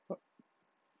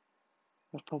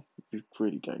 That'd probably be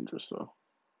really dangerous though.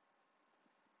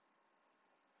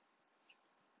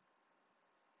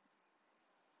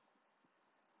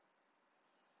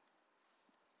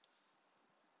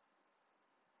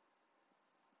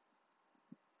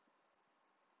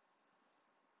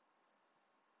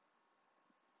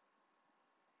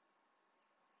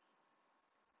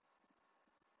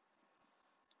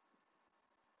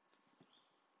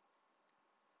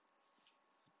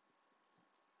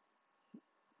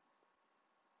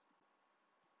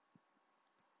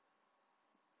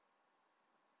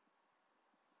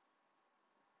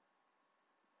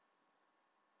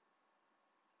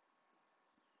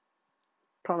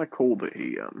 Kind of cool that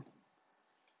he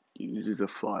uses a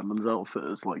fireman's outfit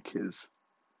as like his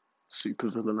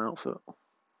supervillain outfit,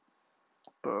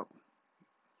 but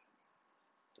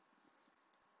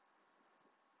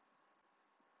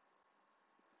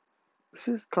this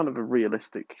is kind of a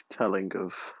realistic telling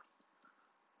of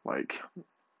like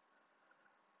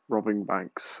robbing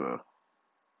banks for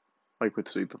like with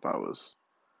superpowers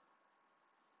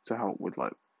to help with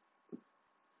like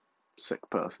sick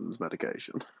person's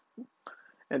medication.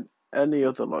 And any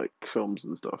other like films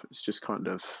and stuff, it's just kind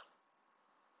of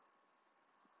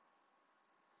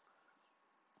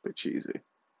a bit cheesy.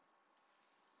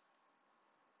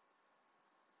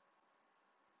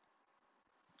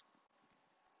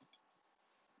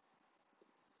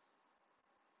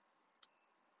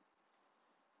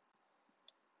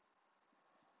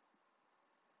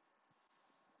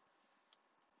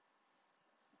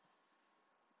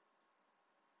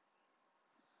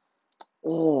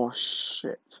 Oh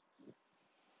shit.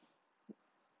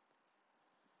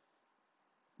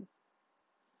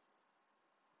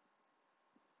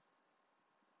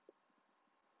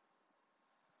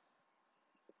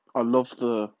 I love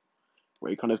the where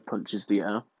he kind of punches the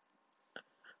air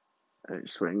and it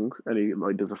swings and he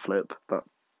like does a flip. That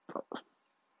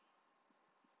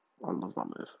I love that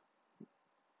move.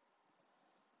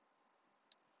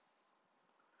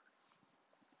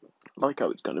 I like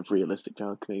how it's kind of realistic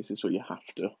telekinesis where you have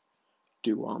to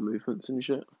do arm movements and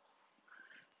shit.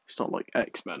 It's not like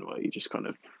X-Men where you just kind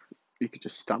of you could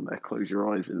just stand there, close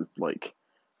your eyes, and like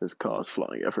there's cars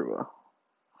flying everywhere.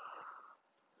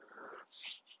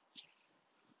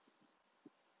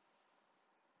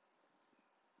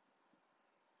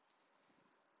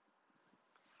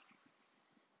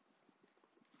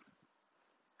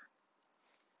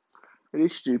 It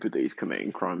is stupid that he's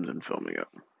committing crimes and filming it.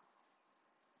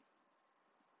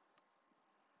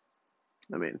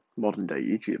 I mean, modern day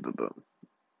YouTuber, but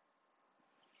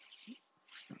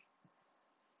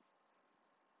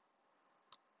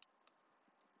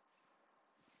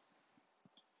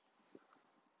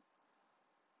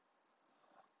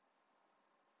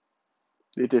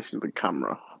the addition of the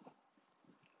camera,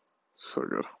 so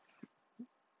good.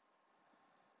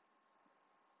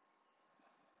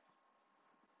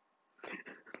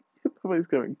 Everybody's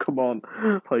going, come on,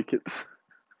 like it's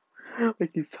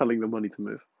like he's telling the money to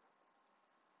move.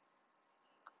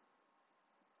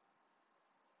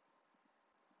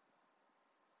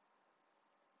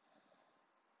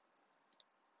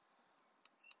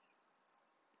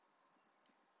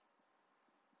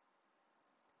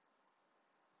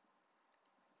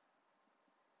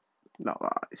 No,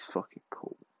 that is fucking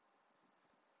cool.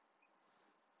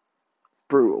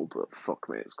 Brutal, but fuck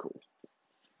me, it's cool.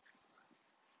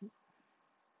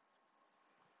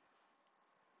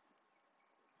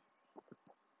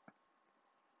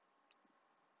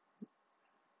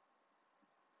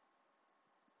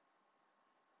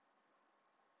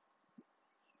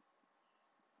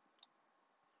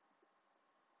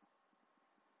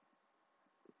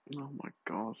 Oh my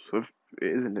god, so if it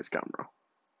is in this camera.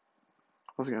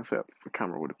 I was gonna say the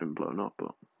camera would have been blown up,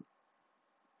 but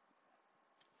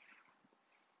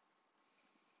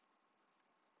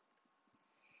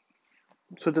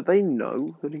so do they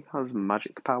know that he has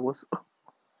magic powers?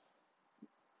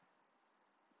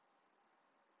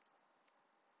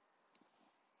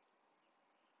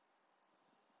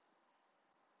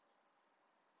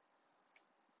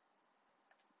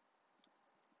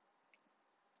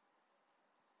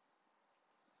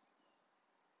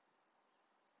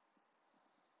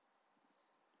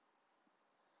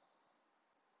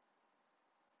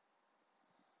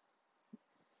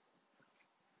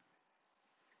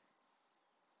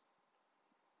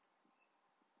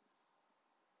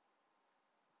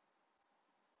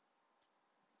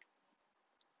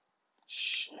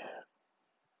 Shit.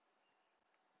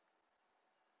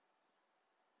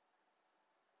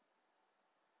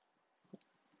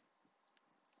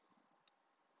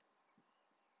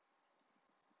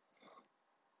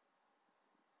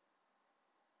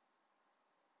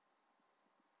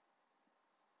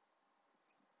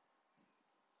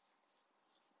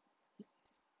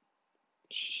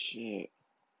 Shit.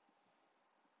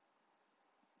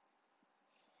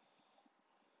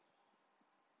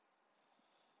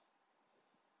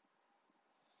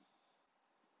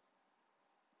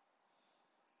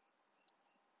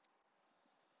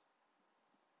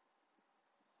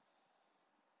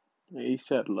 He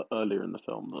said earlier in the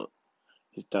film that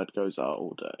his dad goes out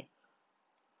all day,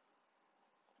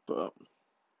 but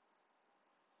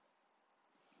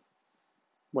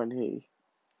when he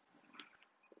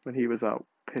when he was out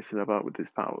pissing about with his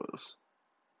powers,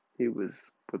 he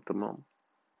was with the mum.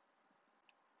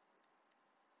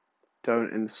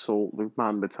 Don't insult the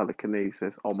man with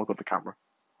telekinesis. Oh my god, the camera.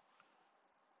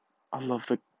 I love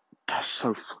the. That's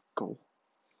so cool.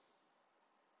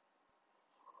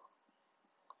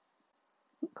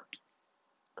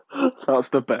 That's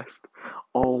the best.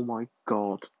 Oh my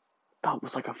god. That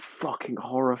was like a fucking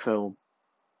horror film.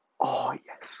 Oh,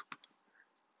 yes.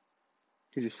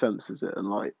 He just senses it and,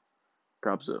 like,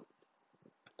 grabs it.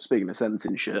 Speaking of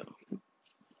sensing shit,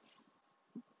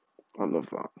 I love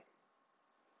that.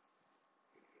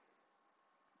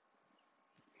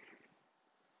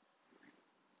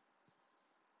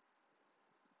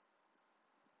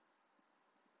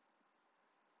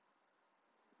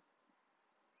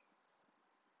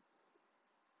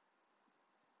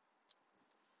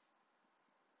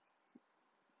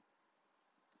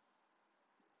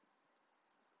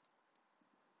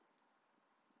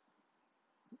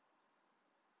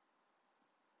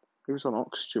 He was on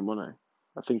oxygen, wasn't he?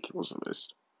 I think it was at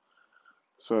least.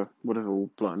 So, would have all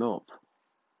blown up.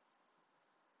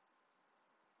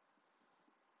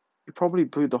 He probably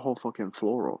blew the whole fucking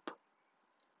floor up.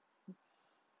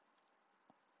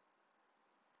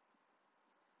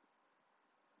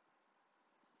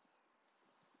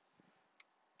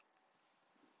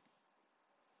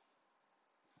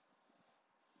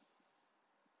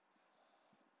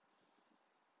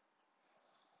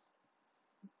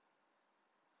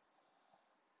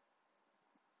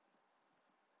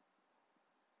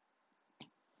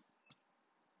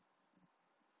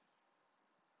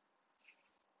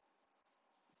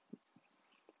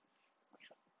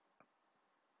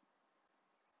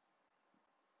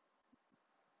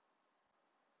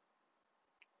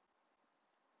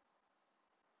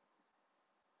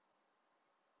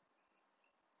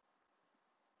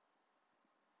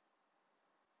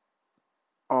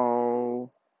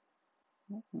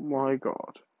 My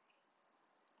God.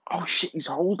 Oh shit, he's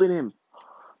holding him.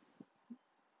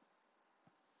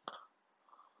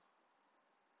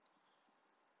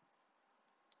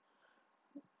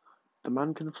 The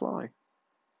man can fly.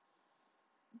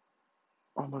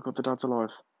 Oh my God, the dad's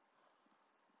alive.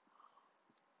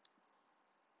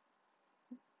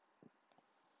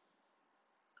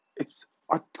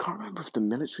 I can't remember if the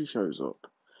military shows up.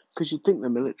 Because you'd think the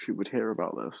military would hear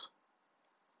about this.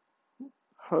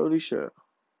 Holy shit.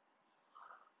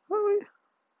 Holy.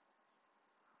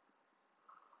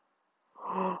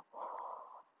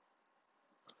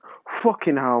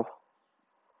 Fucking hell.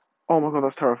 Oh my God,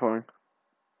 that's terrifying.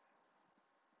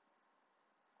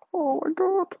 Oh my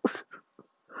God.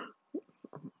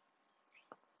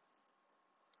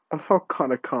 I love how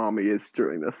kind of calm he is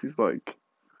during this. He's like,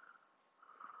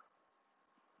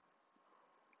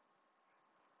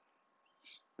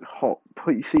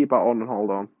 put your seatbelt on and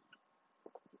hold on.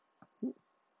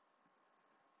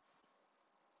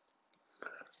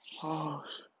 Oh,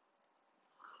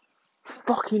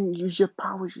 fucking use your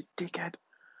powers, you dickhead.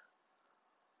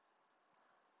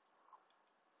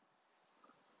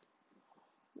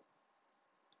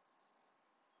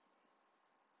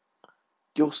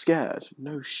 You're scared?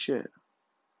 No shit.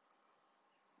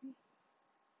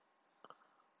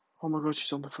 Oh my God,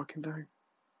 she's on the fucking thing.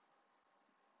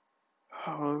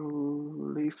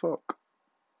 Holy fuck.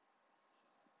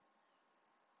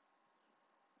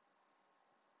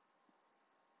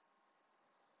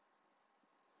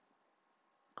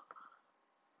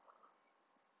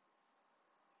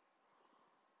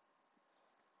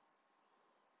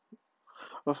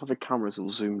 I love how the cameras all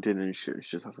zoomed in and shit.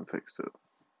 She just hasn't fixed it.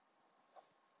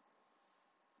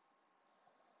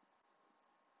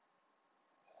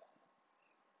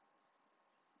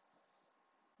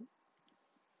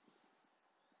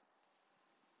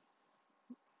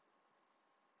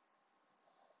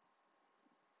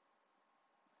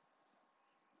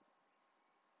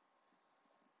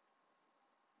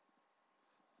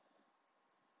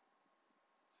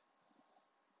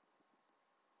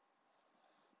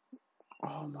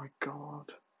 Oh my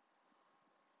God.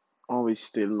 Oh, he's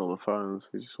stealing all the phones.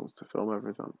 He just wants to film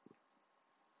everything.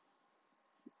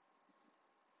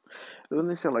 When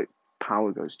they say like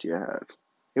power goes to your head,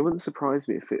 it wouldn't surprise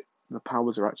me if the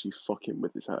powers are actually fucking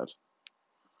with his head.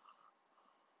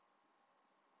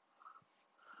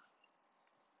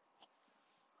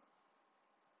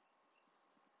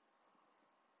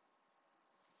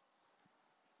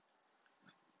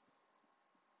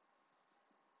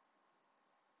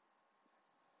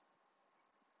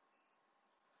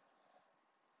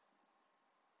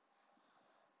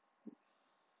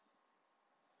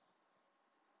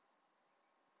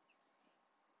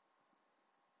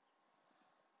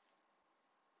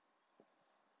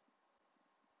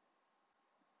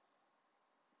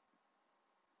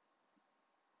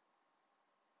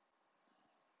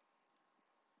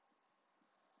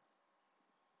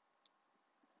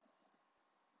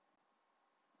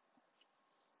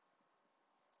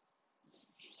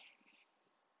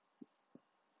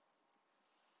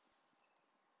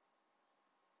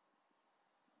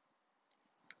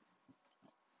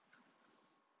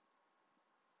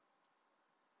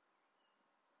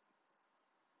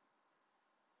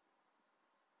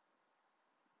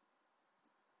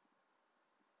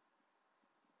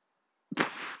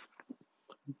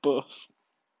 Bus.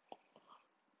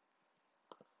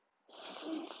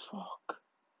 Fuck.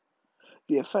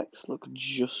 The effects look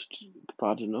just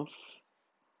bad enough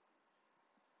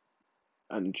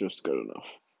and just good enough.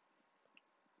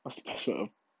 That's the best way I've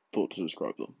thought to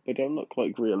describe them. They don't look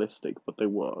like realistic, but they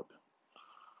work.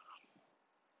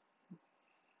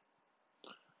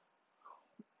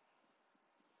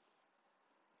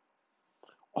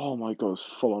 Oh my God, it's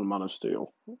full on Man of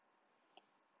Steel.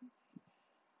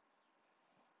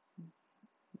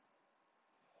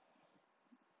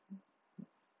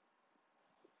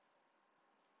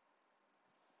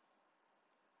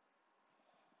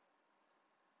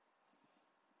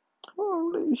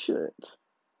 Holy shit.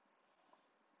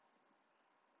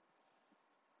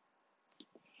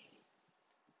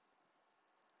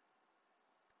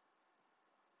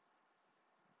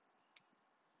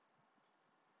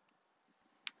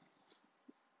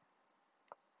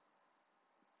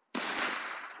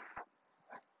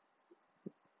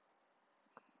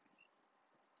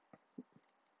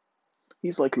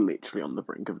 He's like literally on the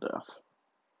brink of death.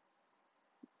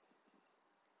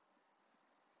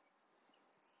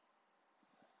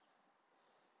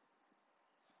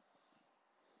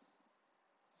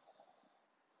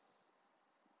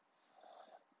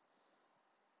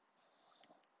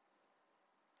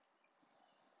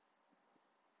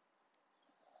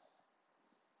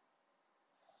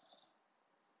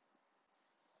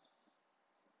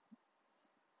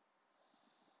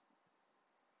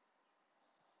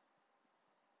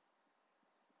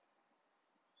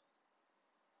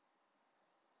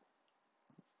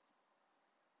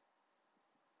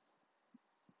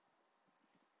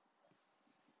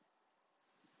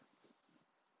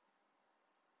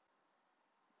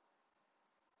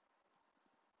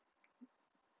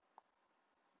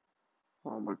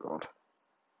 Oh my god.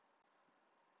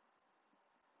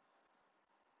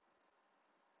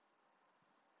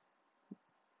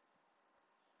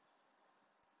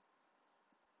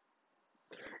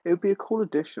 It would be a cool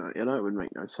addition. I know it would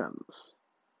make no sense.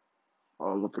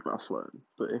 Oh, I love the glass worm.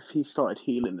 But if he started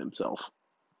healing himself,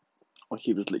 like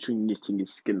he was literally knitting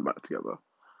his skin back together,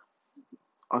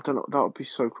 I don't know, that would be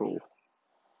so cool.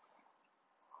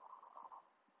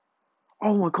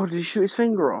 Oh my god, did he shoot his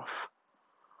finger off?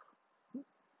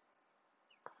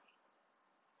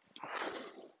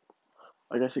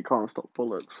 I guess it can't stop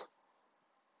bullets.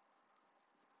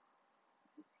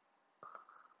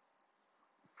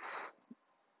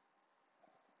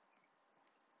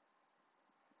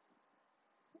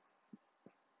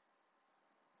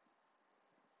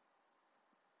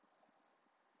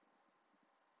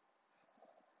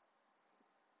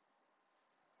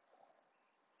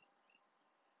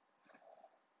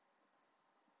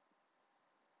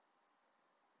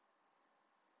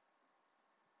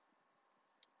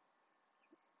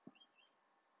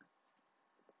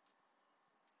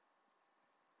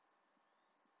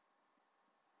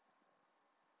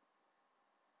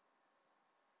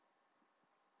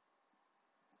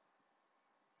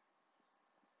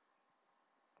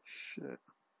 Shit.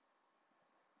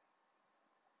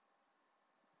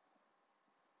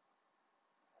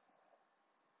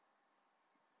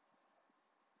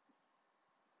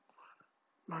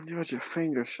 Man, you had your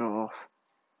finger shot off.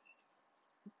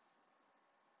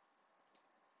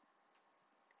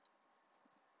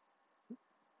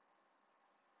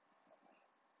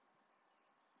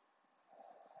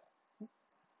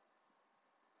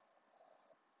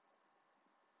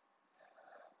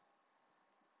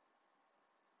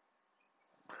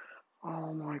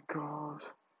 Oh my god.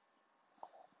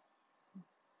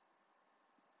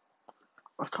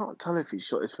 I can't tell if he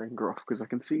shot his finger off because I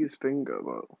can see his finger,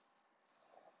 but.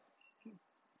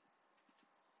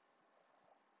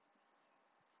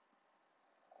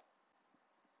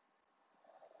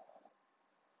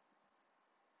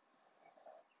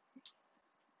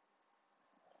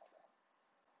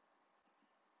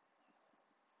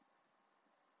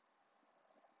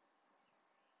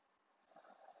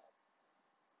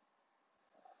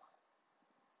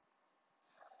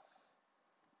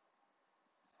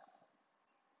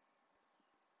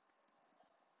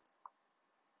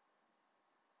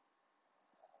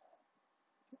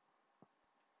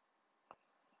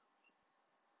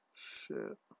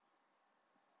 Shit.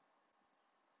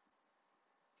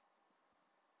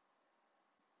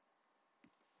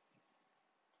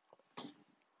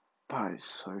 That is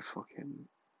so fucking.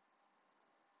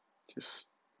 Just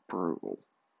brutal.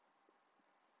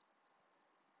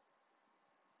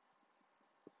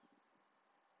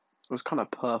 It was kind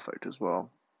of perfect as well.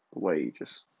 The way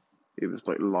he was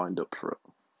like lined up for it.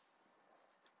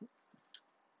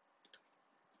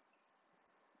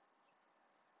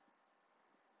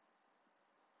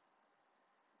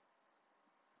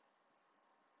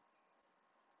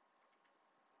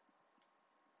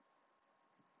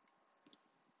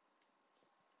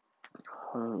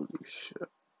 Holy shit.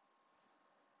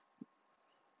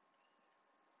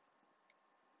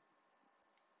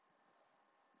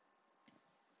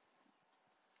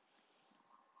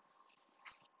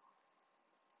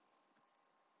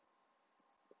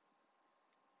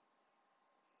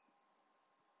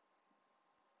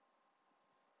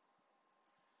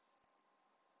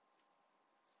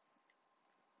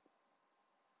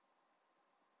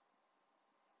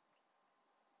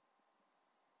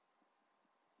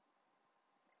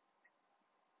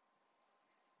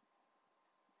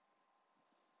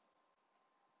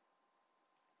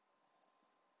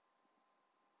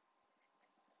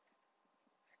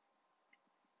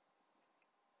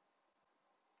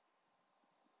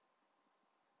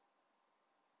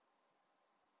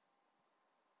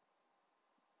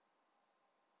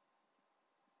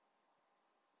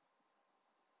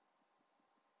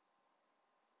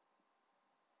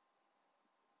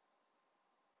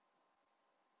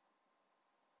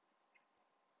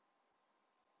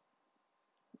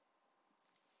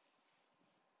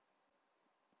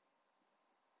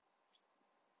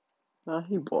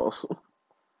 He was.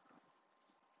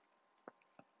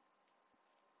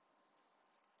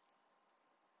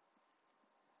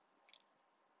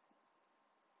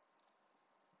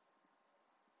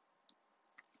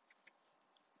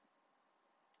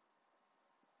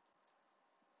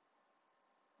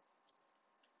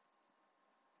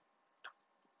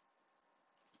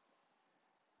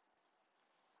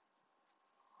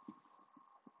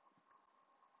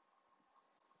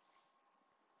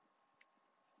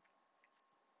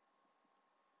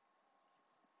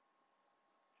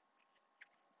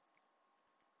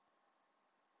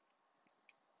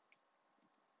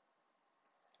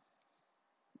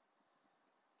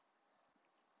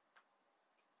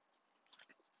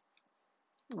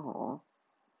 Aw.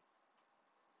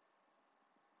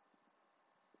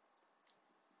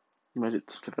 Made it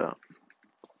to that.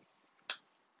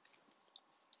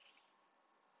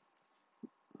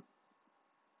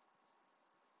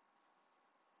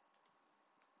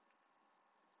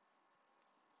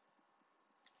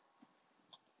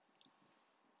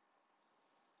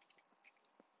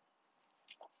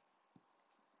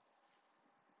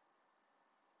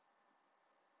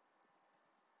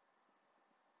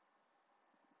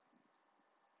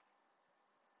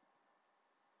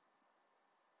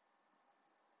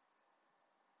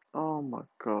 Oh my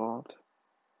god.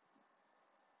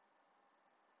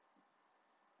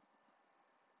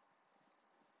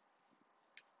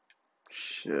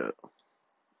 Shit.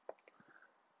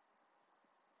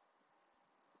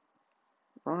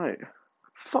 Right.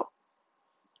 Fuck.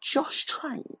 Josh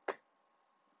Trank.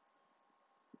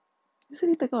 Isn't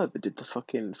he the guy that did the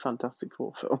fucking Fantastic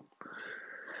Four film?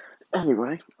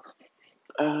 Anyway,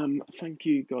 thank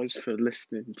you guys for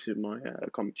listening to my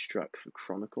commentary track for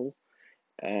Chronicle.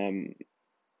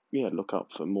 Yeah, look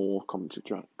up for more commentary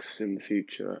tracks in the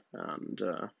future, and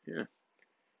yeah,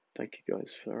 thank you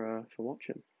guys for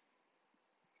watching.